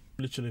just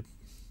literally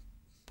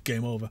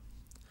game over.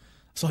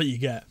 That's all you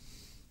get.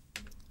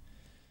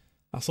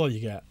 That's all you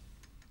get.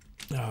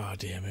 Oh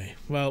dear me.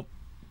 Well,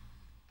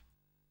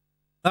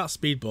 that's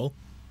Speedball.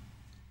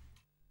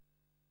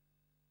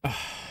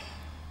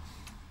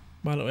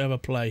 Why don't we have a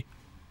play?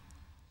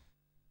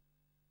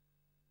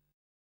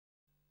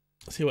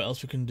 see what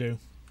else we can do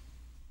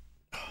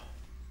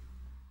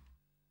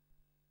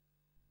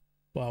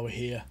while we're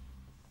here.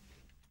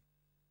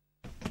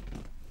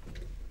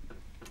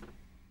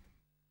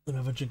 Let me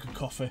have a drink of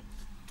coffee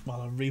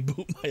while I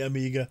reboot my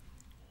Amiga.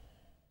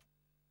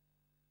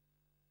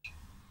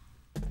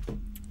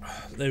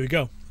 There we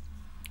go.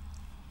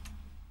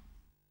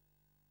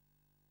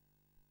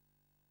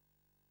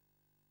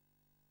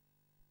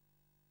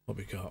 What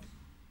we got?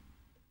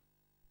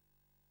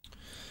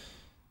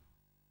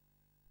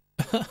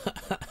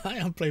 I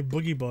haven't played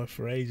Boogie Boy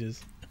for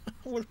ages.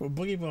 I'm gonna put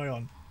Boogie Boy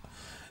on.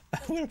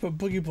 I'm gonna put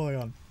Boogie Boy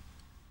on.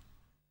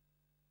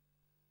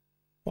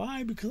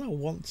 Why? Because I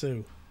want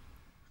to.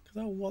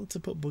 Because I want to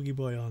put Boogie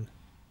Boy on.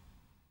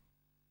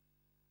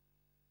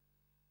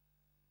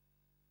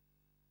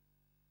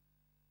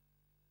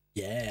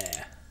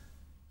 Yeah.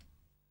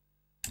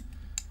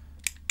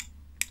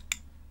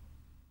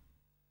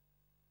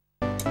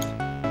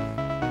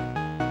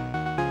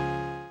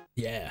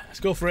 Yeah, let's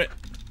go for it.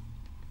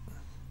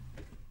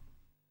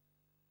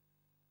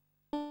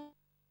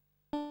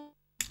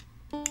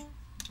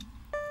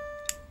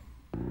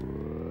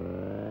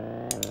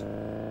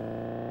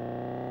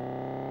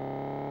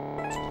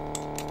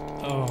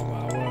 Oh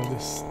my word,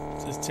 this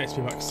takes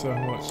me back so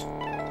much.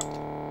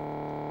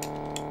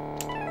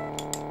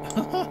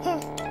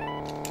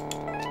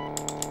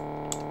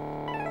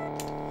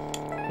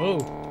 Oh,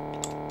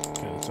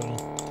 okay, the tunnel.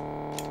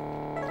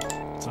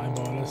 Time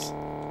bonus.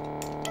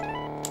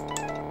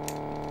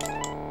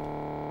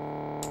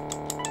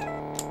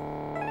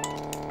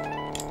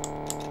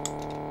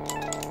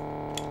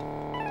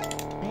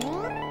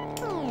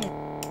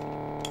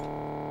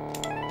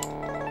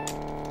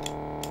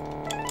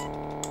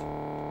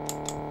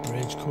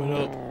 Bridge coming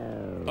up.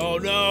 Oh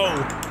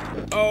no!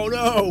 Oh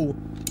no!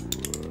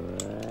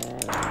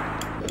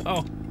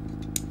 Oh.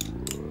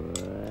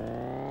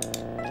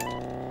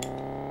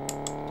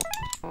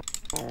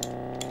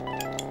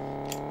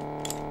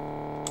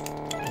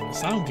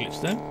 Sound glitch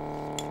then.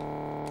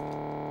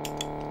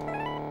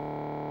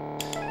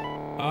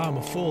 I'm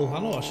a fool. I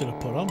know what I should have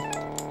put on.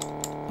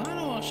 I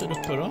know what I should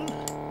have put on.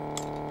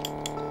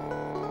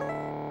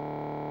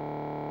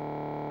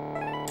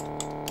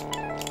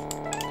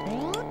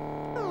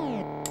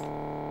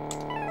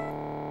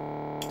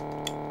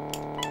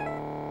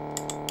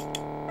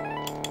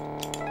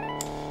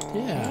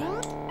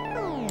 Yeah.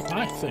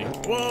 I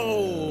think.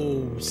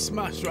 Whoa!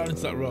 Smashed right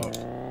into that rock.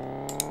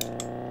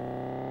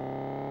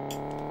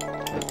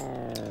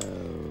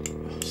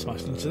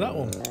 Smashed into that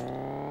one.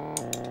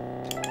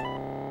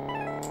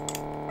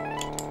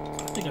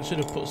 I think I should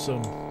have put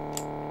some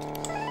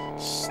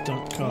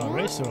stunt car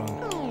racer on.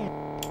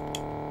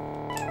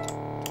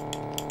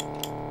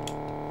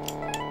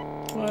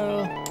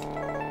 Well,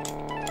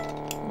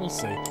 we'll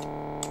see.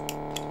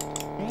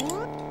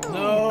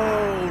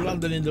 No,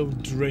 landed in the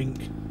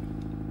drink.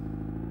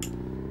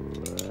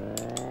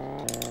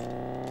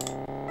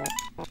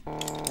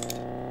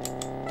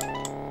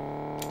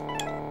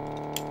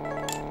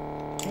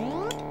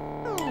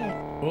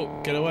 Oh,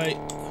 get away.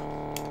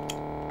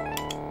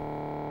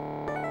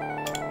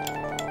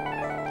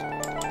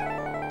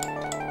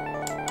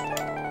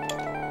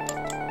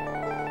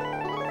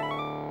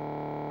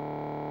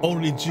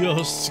 Only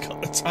just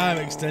got the time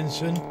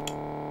extension.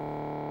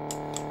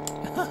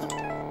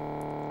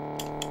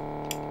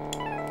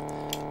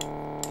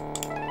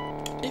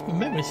 If my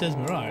memory serves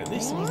me right,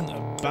 this wasn't a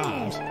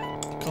bad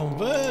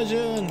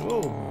conversion.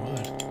 Oh my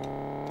word.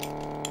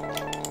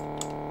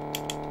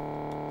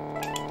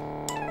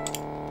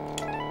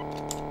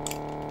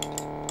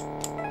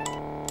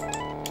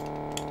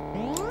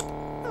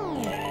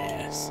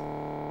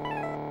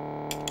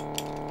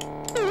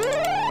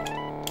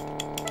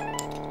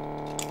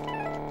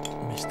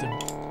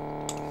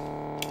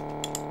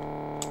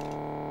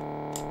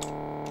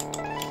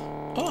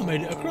 Oh, I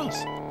made it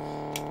across.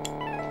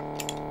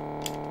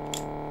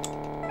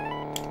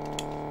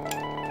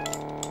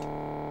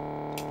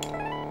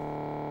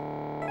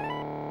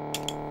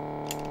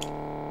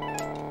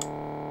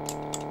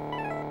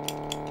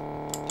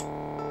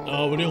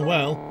 Oh, we're doing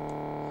well.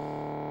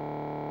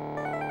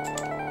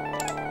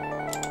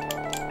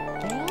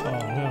 Oh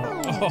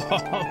no.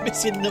 Oh,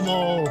 missing them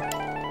all.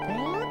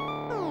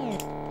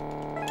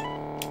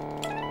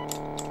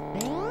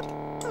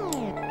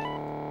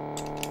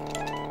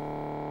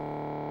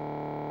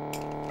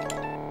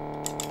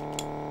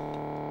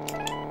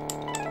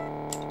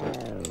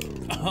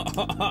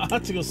 I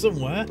had to go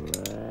somewhere.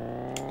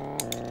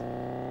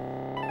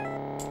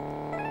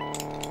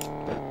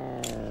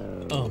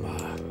 Oh my.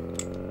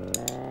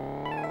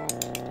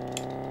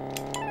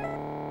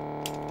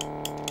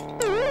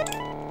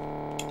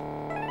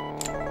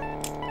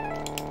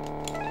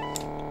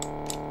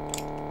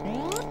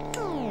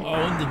 Oh,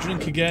 and the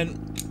drink again.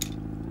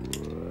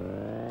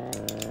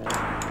 I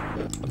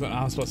don't know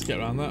how I'm supposed to get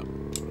around that.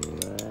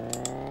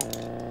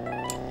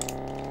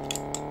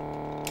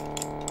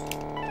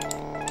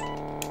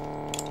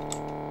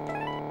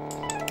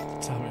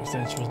 Time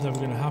extension was never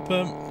going to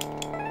happen.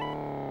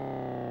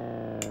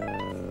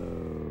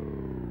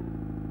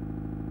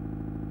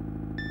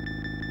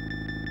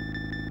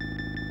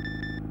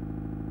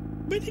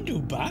 We didn't do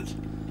bad.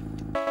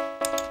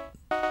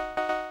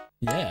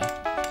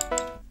 Yeah.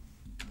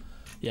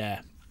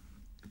 Yeah.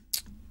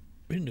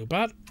 We didn't do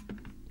bad.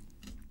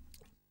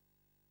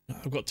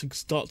 I've got to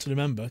start to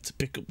remember to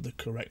pick up the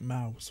correct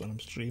mouse when I'm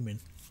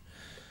streaming.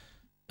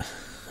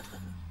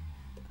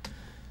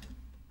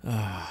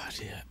 Ah,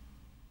 dear.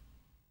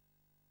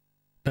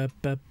 Ba,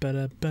 ba, ba,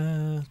 da,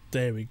 ba.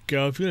 There we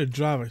go. If you're going to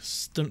drive a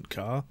stunt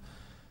car,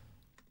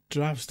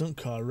 drive a stunt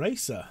car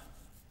racer.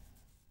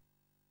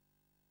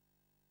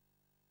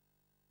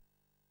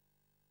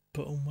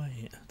 Put on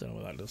weight. I don't know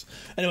what that does.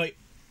 Anyway.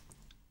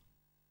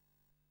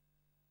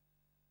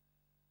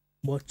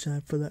 Watch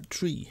out for that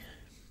tree.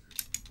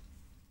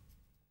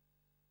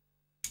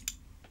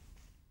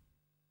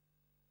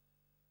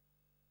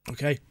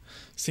 Okay.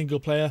 Single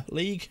player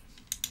league.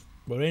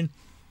 We're in.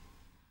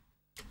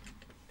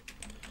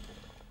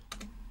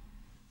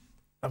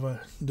 Have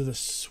another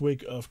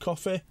swig of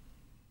coffee.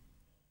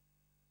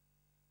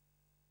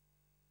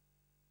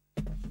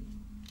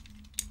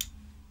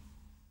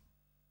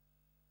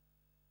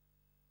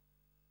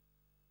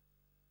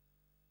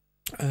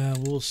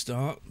 We'll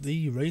start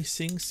the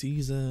racing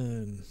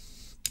season.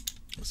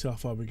 See how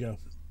far we go.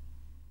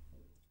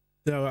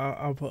 So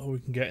I'll put what we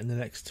can get in the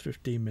next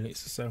 15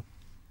 minutes or so.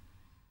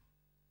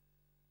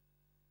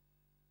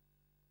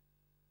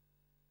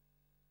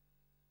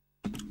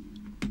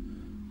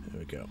 There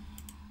we go.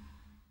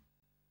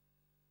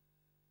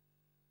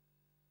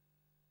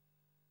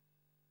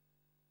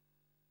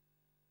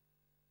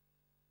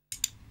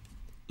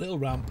 Little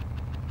ramp.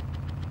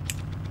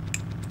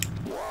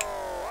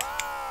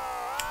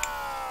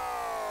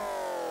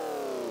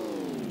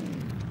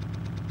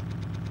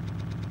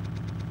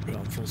 We're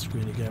on full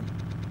screen again.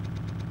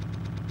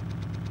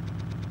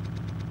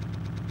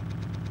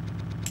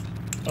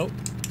 Oh,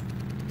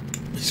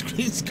 the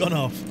screen's gone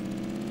off.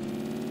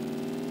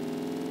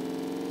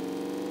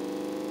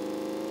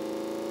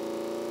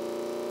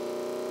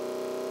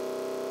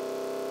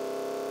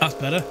 That's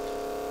better.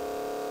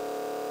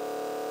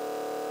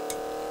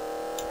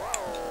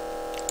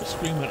 The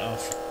screen went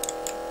off.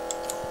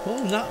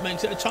 Well, that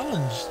makes it a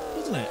challenge,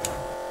 doesn't it?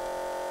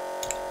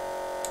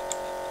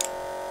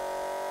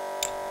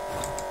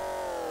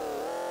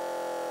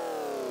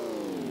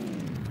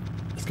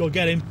 Let's go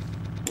get him.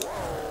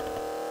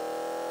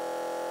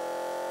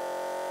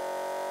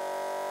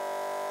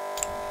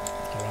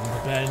 Around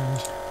the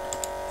bend.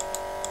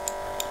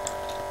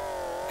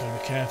 Gotta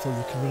be careful,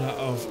 you can run out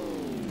of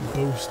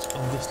boost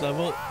on this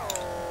level.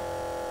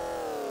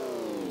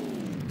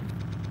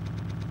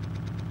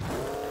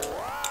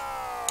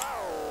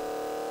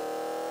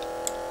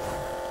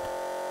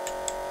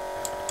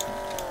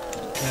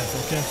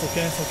 Careful,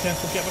 careful,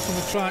 careful, get back on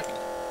the track.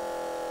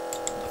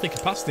 I think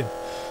I passed him.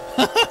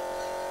 I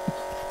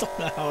don't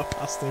know how I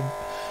passed him.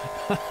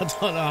 I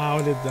don't know how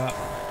I did that.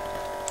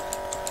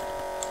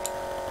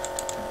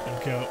 There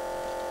we go.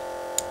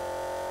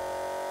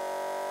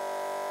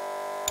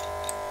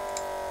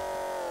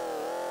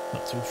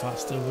 Not too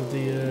fast over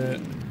the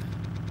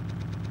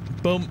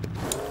bump.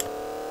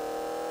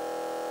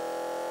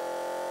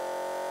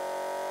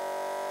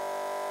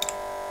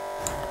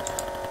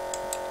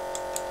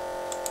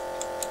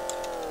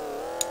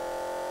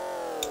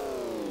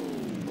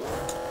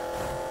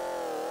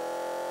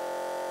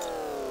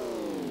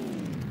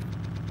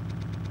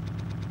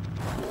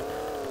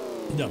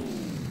 No.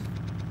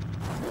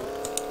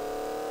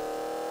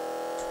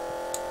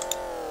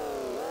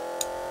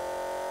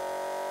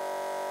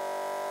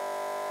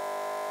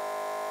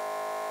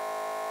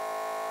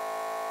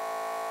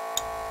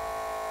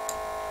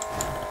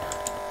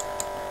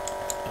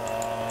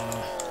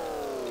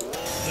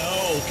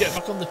 No, get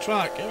back on the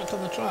track. Get back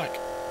on the track.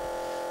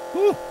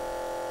 Woo.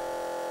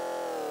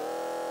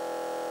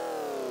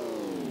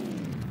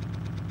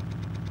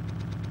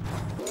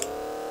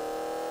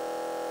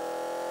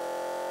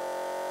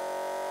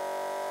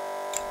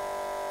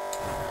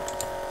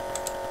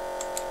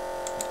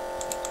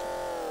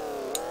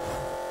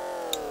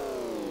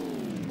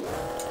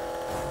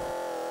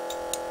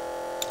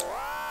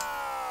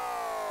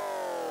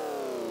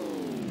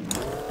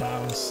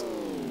 Bounce.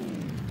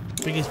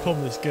 Biggest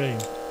problem with this game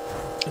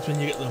is when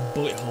you get them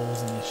bullet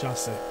holes in your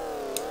chassis.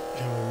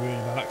 You have a really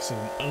bad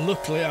accident. And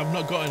luckily I've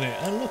not gotten it.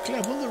 And luckily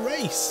I've won the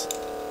race.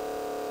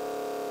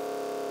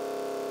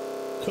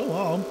 Come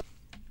on.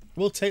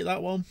 We'll take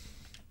that one.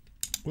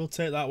 We'll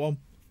take that one.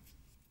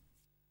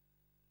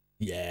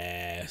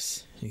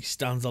 Yes. He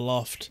stands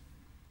aloft.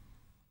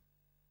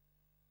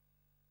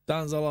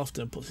 Stands aloft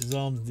and puts his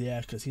arms in the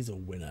air because he's a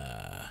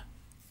winner.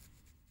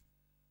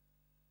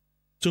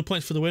 2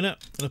 points for the winner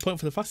and a point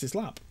for the fastest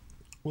lap.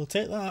 We'll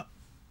take that.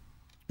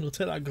 We'll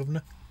take that,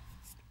 governor.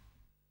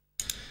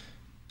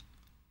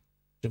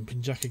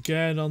 Jumping jack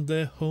again on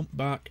the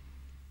humpback.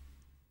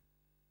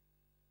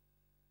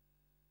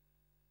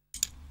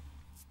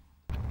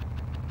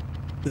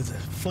 There's a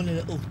funny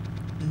little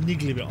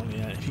niggly bit on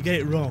here. If you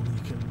get it wrong,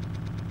 you can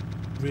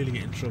really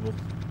get in trouble.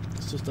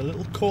 It's just a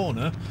little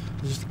corner.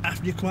 Just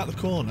after you come out the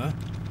corner,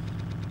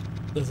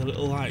 there's a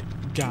little like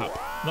gap.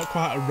 Not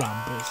quite a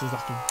ramp, but it's just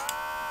like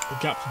a a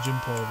gap to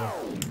jump over.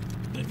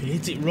 If you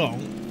hit it wrong,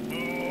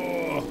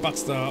 oh, bad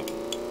start.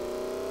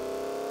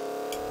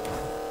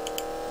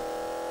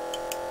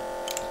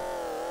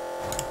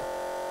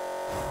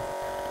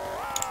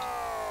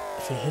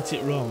 If you hit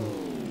it wrong,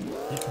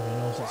 you can be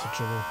in all sorts of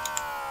trouble.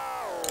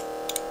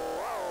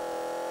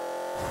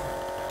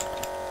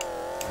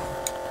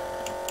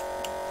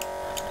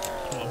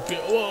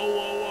 Whoa,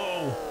 whoa,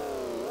 whoa!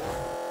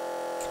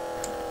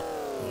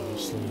 Oh,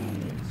 just slow down a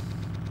bit.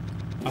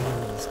 I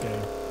love this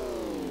game.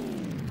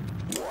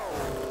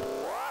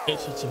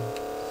 It's such a...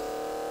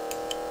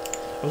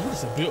 I was going to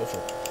say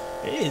beautiful.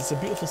 It is a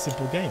beautiful,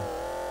 simple game.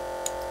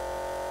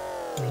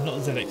 I mean, not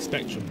ZX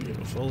Spectrum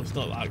beautiful. It's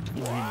not like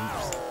really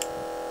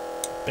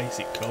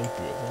basic code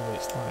beautiful, but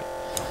it's like...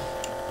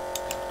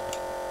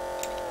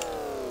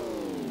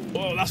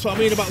 Oh, that's what I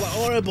mean about that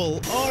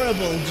horrible,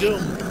 horrible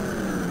jump.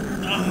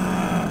 Ah.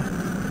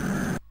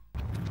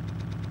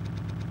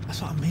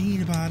 That's what I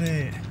mean about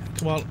it.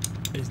 Come on.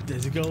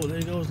 There's a goal. There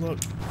he goes, look.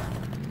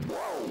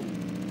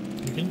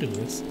 You can do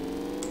this.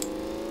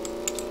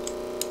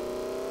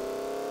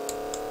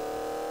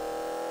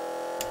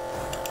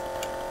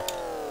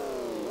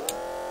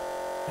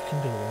 You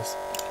can do this.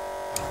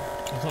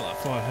 It's not that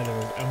far ahead of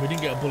us, and we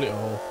didn't get a bullet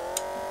hole.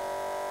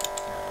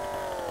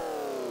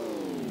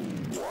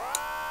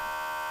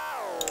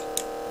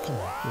 Come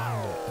on,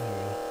 land it. There we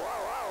go.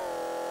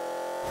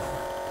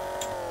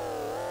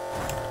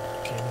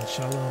 Okay, then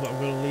shallow, but I'm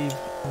going to leave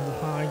on the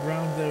high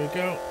ground. There we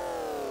go.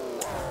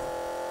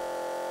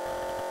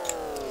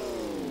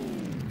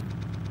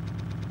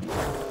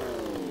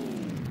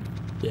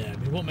 Yeah, I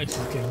mean, what makes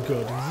this game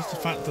good is just the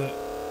fact that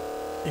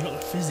you got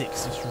the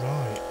physics just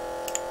right.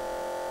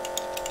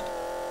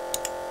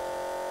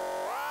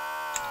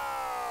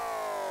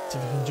 See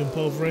if we can jump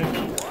over him.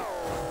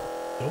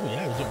 Oh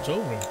yeah, we jumped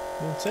over him.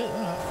 We'll take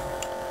that.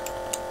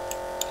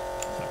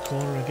 That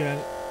corner again.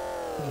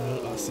 Oh,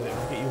 that's it.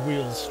 We'll get your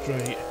wheels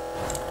straight.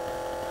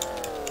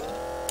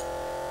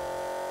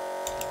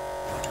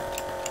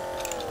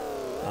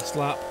 Last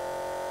lap.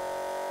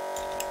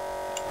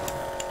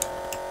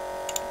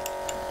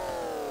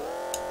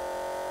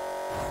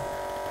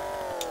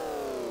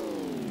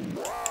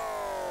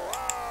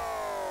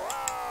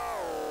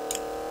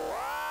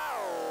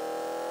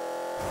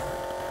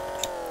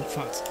 In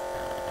fact,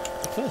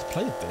 I first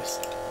played this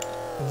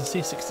on the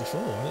C64.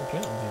 I didn't play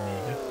it on the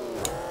Amiga.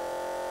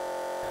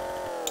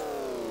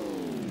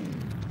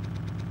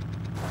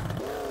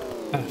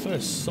 I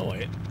first saw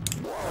it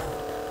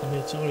on the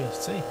Atari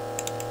ST.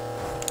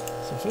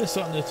 So I first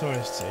saw it on the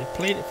Atari ST,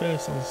 played it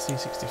first on the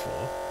C64.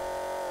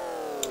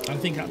 I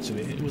think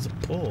actually it was a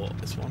port,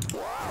 this one.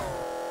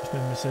 If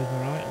memory serves me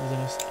right, it was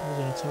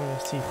an Atari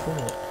ST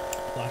port.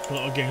 Like a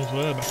lot of games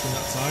were back in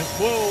that time.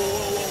 Whoa,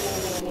 whoa, whoa,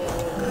 whoa,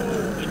 whoa,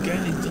 whoa.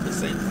 Again, he's done the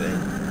same thing.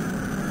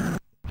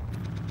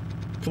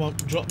 Come on,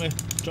 drop me.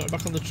 Drop me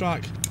back on the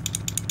track.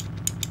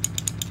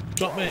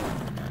 Drop me.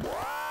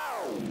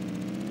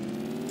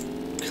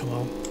 Come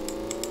on.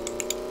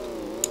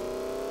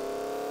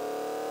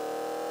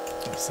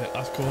 That's it,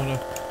 last corner.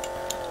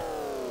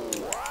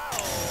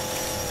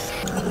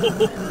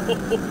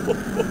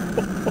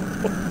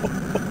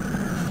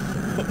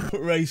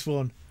 Race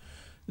one.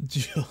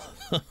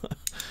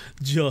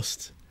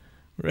 Just.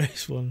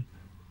 Race one.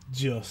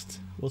 Just.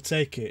 We'll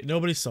take it.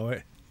 Nobody saw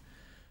it.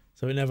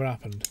 So it never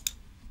happened.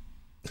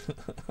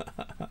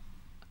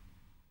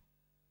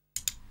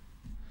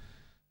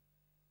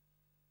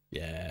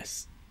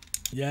 Yes.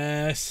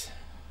 Yes.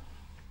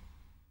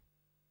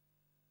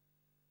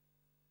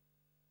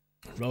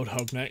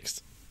 Roadhog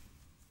next.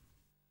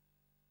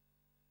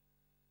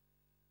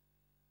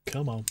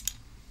 Come on.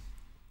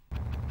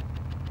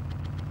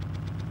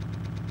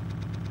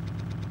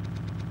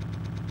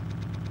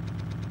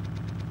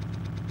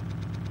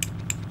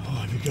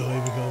 Oh, here we go,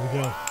 here we go, here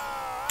we go.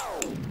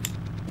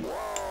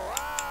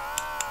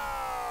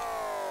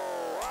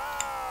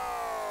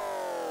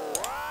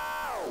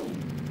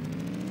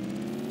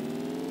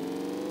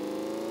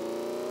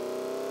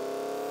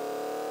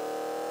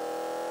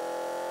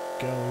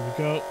 Here we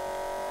go.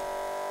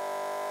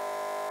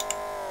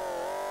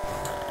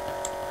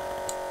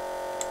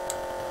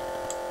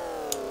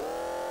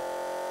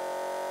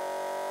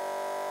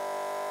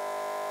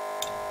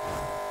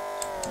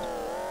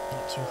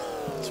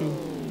 Not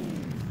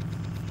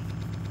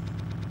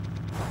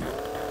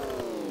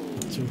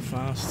too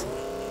fast.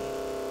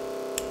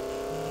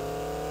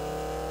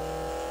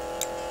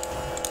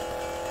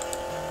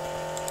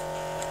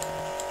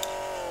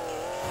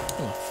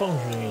 Oh, my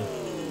phone's ringing.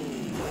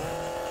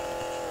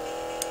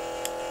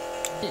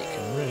 It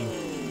can ring.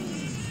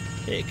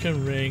 It can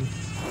ring.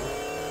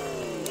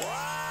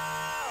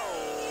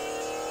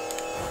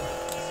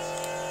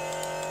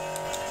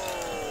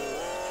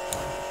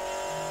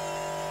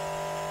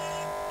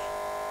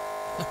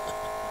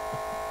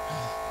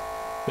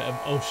 Bit of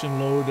ocean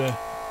loader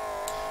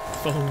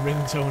phone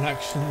ringtone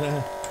action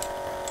there.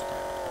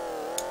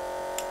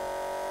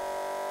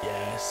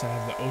 Yes, I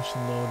have the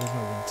ocean loader as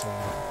my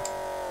ringtone.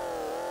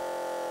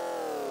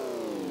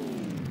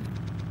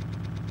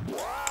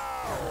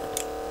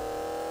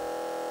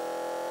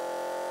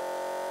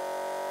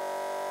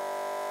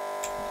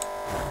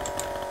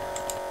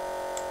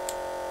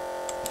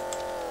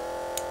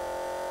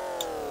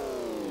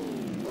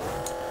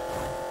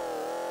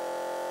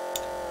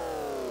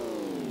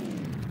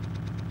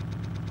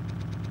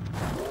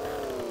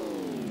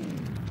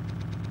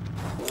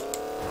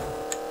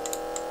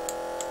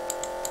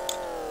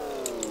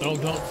 Oh,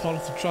 don't fall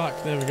off the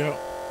track. There we go.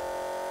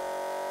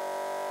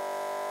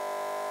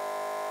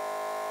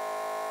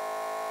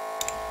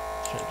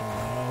 Straight down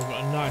there. Oh, we've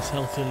got a nice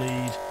healthy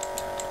lead.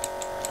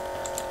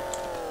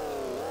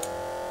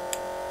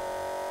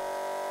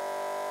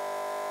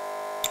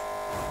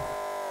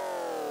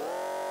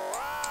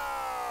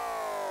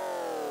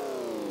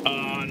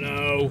 Oh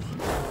no!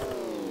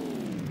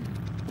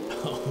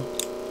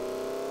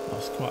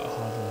 That's quite a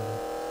hard one.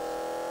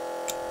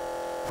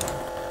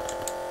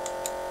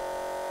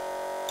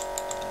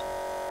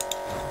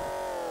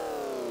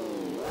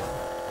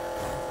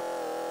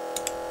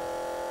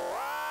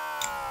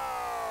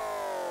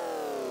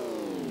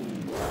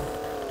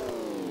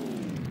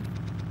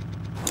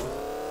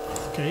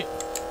 Okay,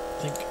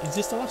 I think, is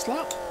this the last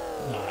lap?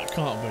 No, it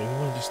can't be, we've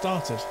only just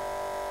started.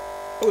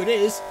 Oh, it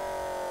is!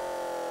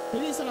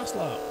 It is the last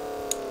lap.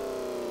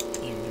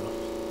 There we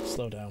go.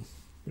 Slow down.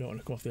 We don't want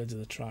to come off the edge of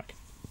the track.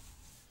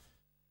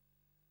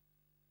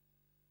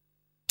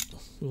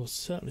 We'll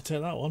certainly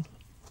take that one.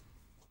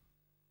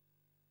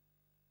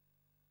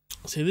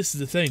 See, this is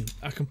the thing.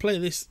 I can play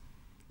this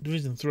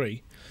Division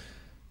 3.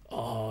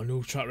 Oh,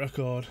 new track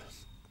record.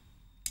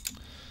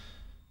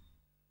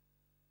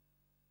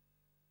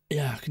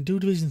 Yeah, I can do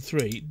Division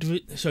 3.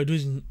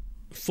 Division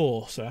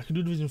 4. So I can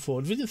do Division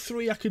 4. Division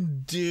 3 I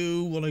can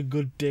do on a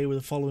good day with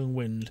a following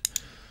wind.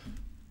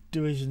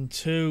 Division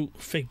 2,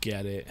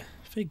 forget it.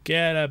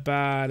 Forget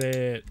about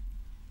it.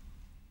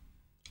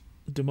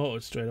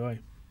 Demoted straight away.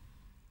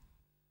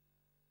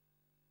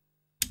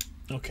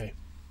 Okay.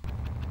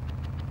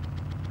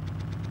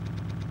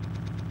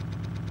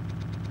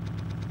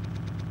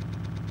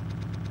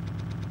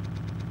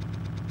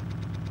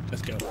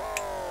 Let's go.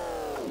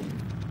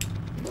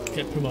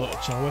 Get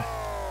promoted, shall we?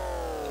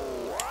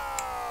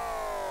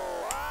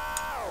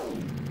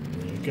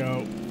 There we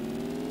go.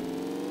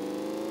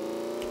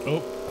 Oh,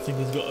 I think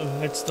he's got a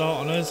head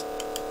start on us.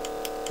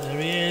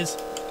 There he is.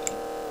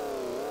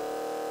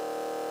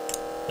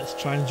 Let's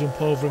try and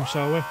jump over him,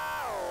 shall we?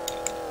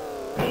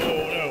 Oh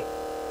no!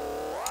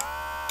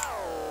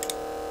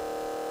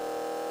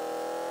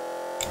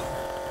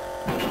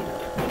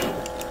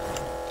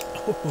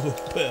 Oh,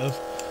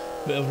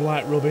 bit of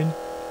light rubbing.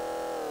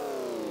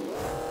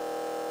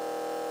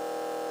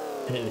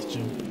 Hit this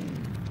jump.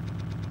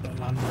 Don't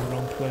land in the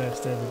wrong place.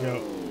 There we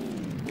go.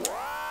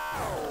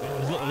 Oh,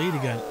 he's got the lead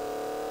again.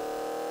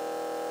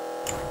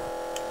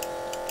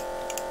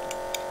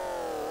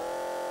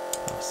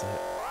 That's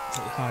it. It's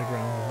at the high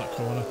ground on that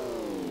corner.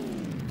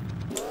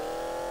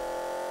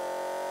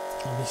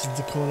 And this is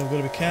the corner I've got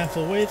to be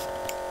careful with.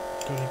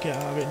 Got to get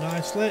out of it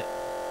nicely.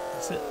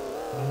 That's it.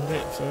 Land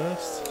it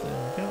first. There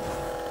we go.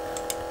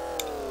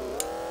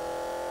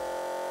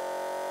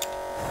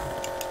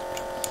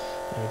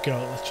 There we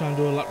go. Let's try and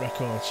do a lap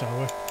record, shall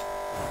we?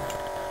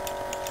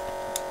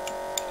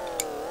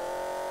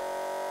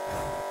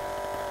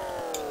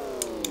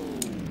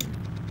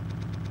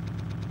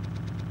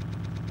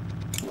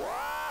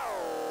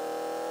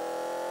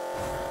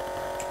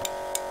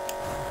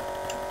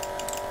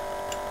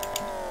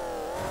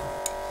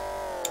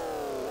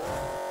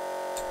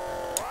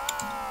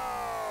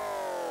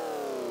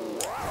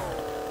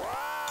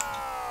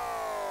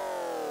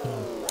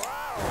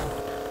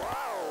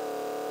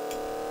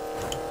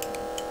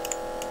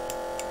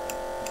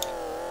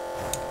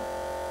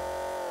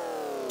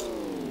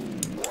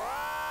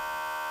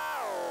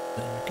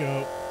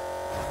 Go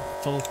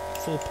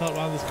full pelt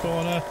around this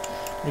corner,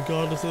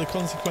 regardless of the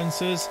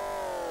consequences.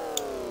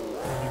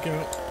 There we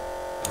go.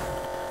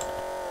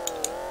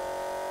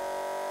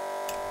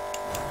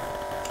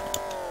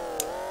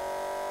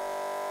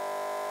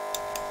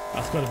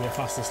 That's got to be a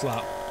fastest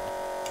lap.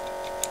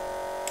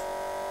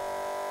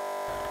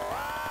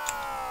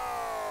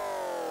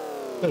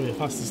 Got to be a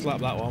fastest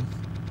lap, that one.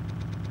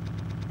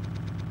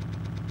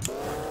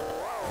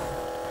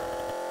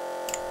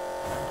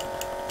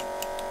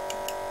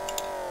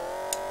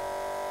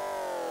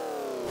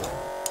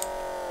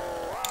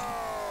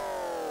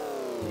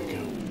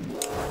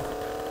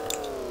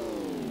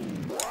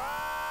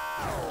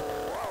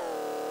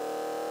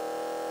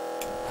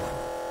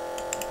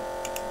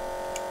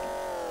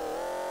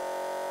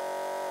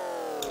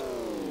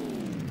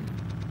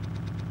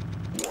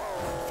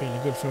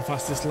 Feeling good for a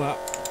fastest lap.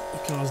 The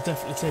car's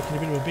definitely taking a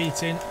bit of a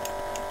beating.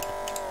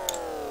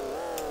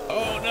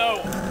 Oh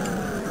no!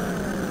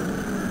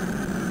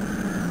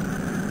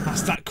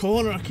 That's that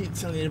corner I keep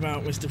telling you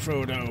about, Mr.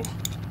 Frodo.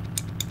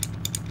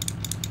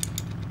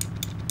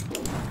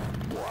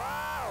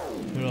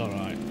 We're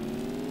alright.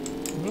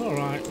 We're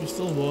alright, we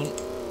still won.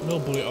 No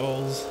bullet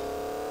holes.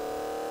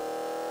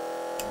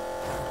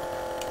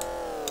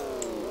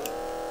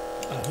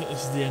 I think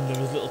this is the end of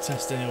his little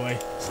test anyway,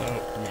 so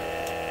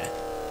yeah.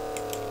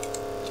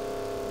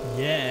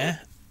 Yeah.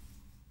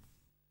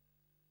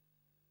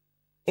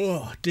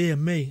 Oh, dear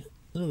me.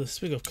 Another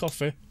swig of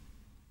coffee.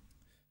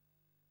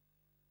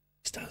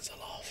 Stands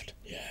aloft.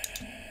 Yeah.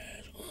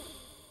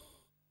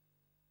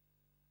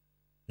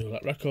 Do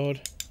that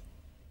record.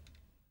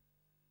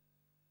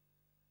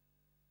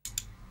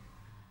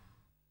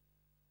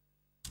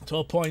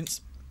 .12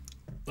 points.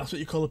 That's what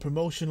you call a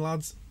promotion,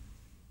 lads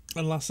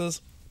and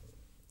lasses.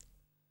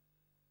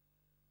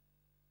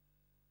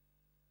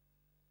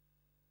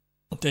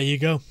 There you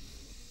go.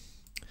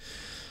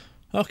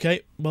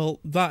 Okay, well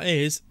that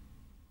is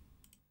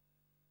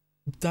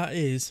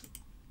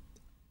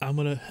I'm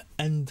gonna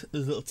end the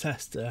little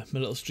test there, my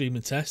little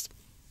streaming test.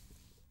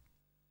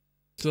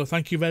 So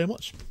thank you very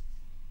much.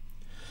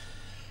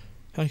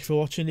 Thank you for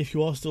watching. If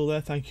you are still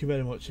there, thank you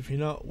very much. If you're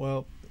not,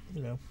 well,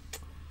 you know,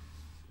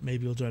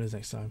 maybe you'll join us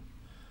next time.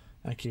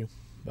 Thank you.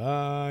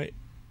 Bye.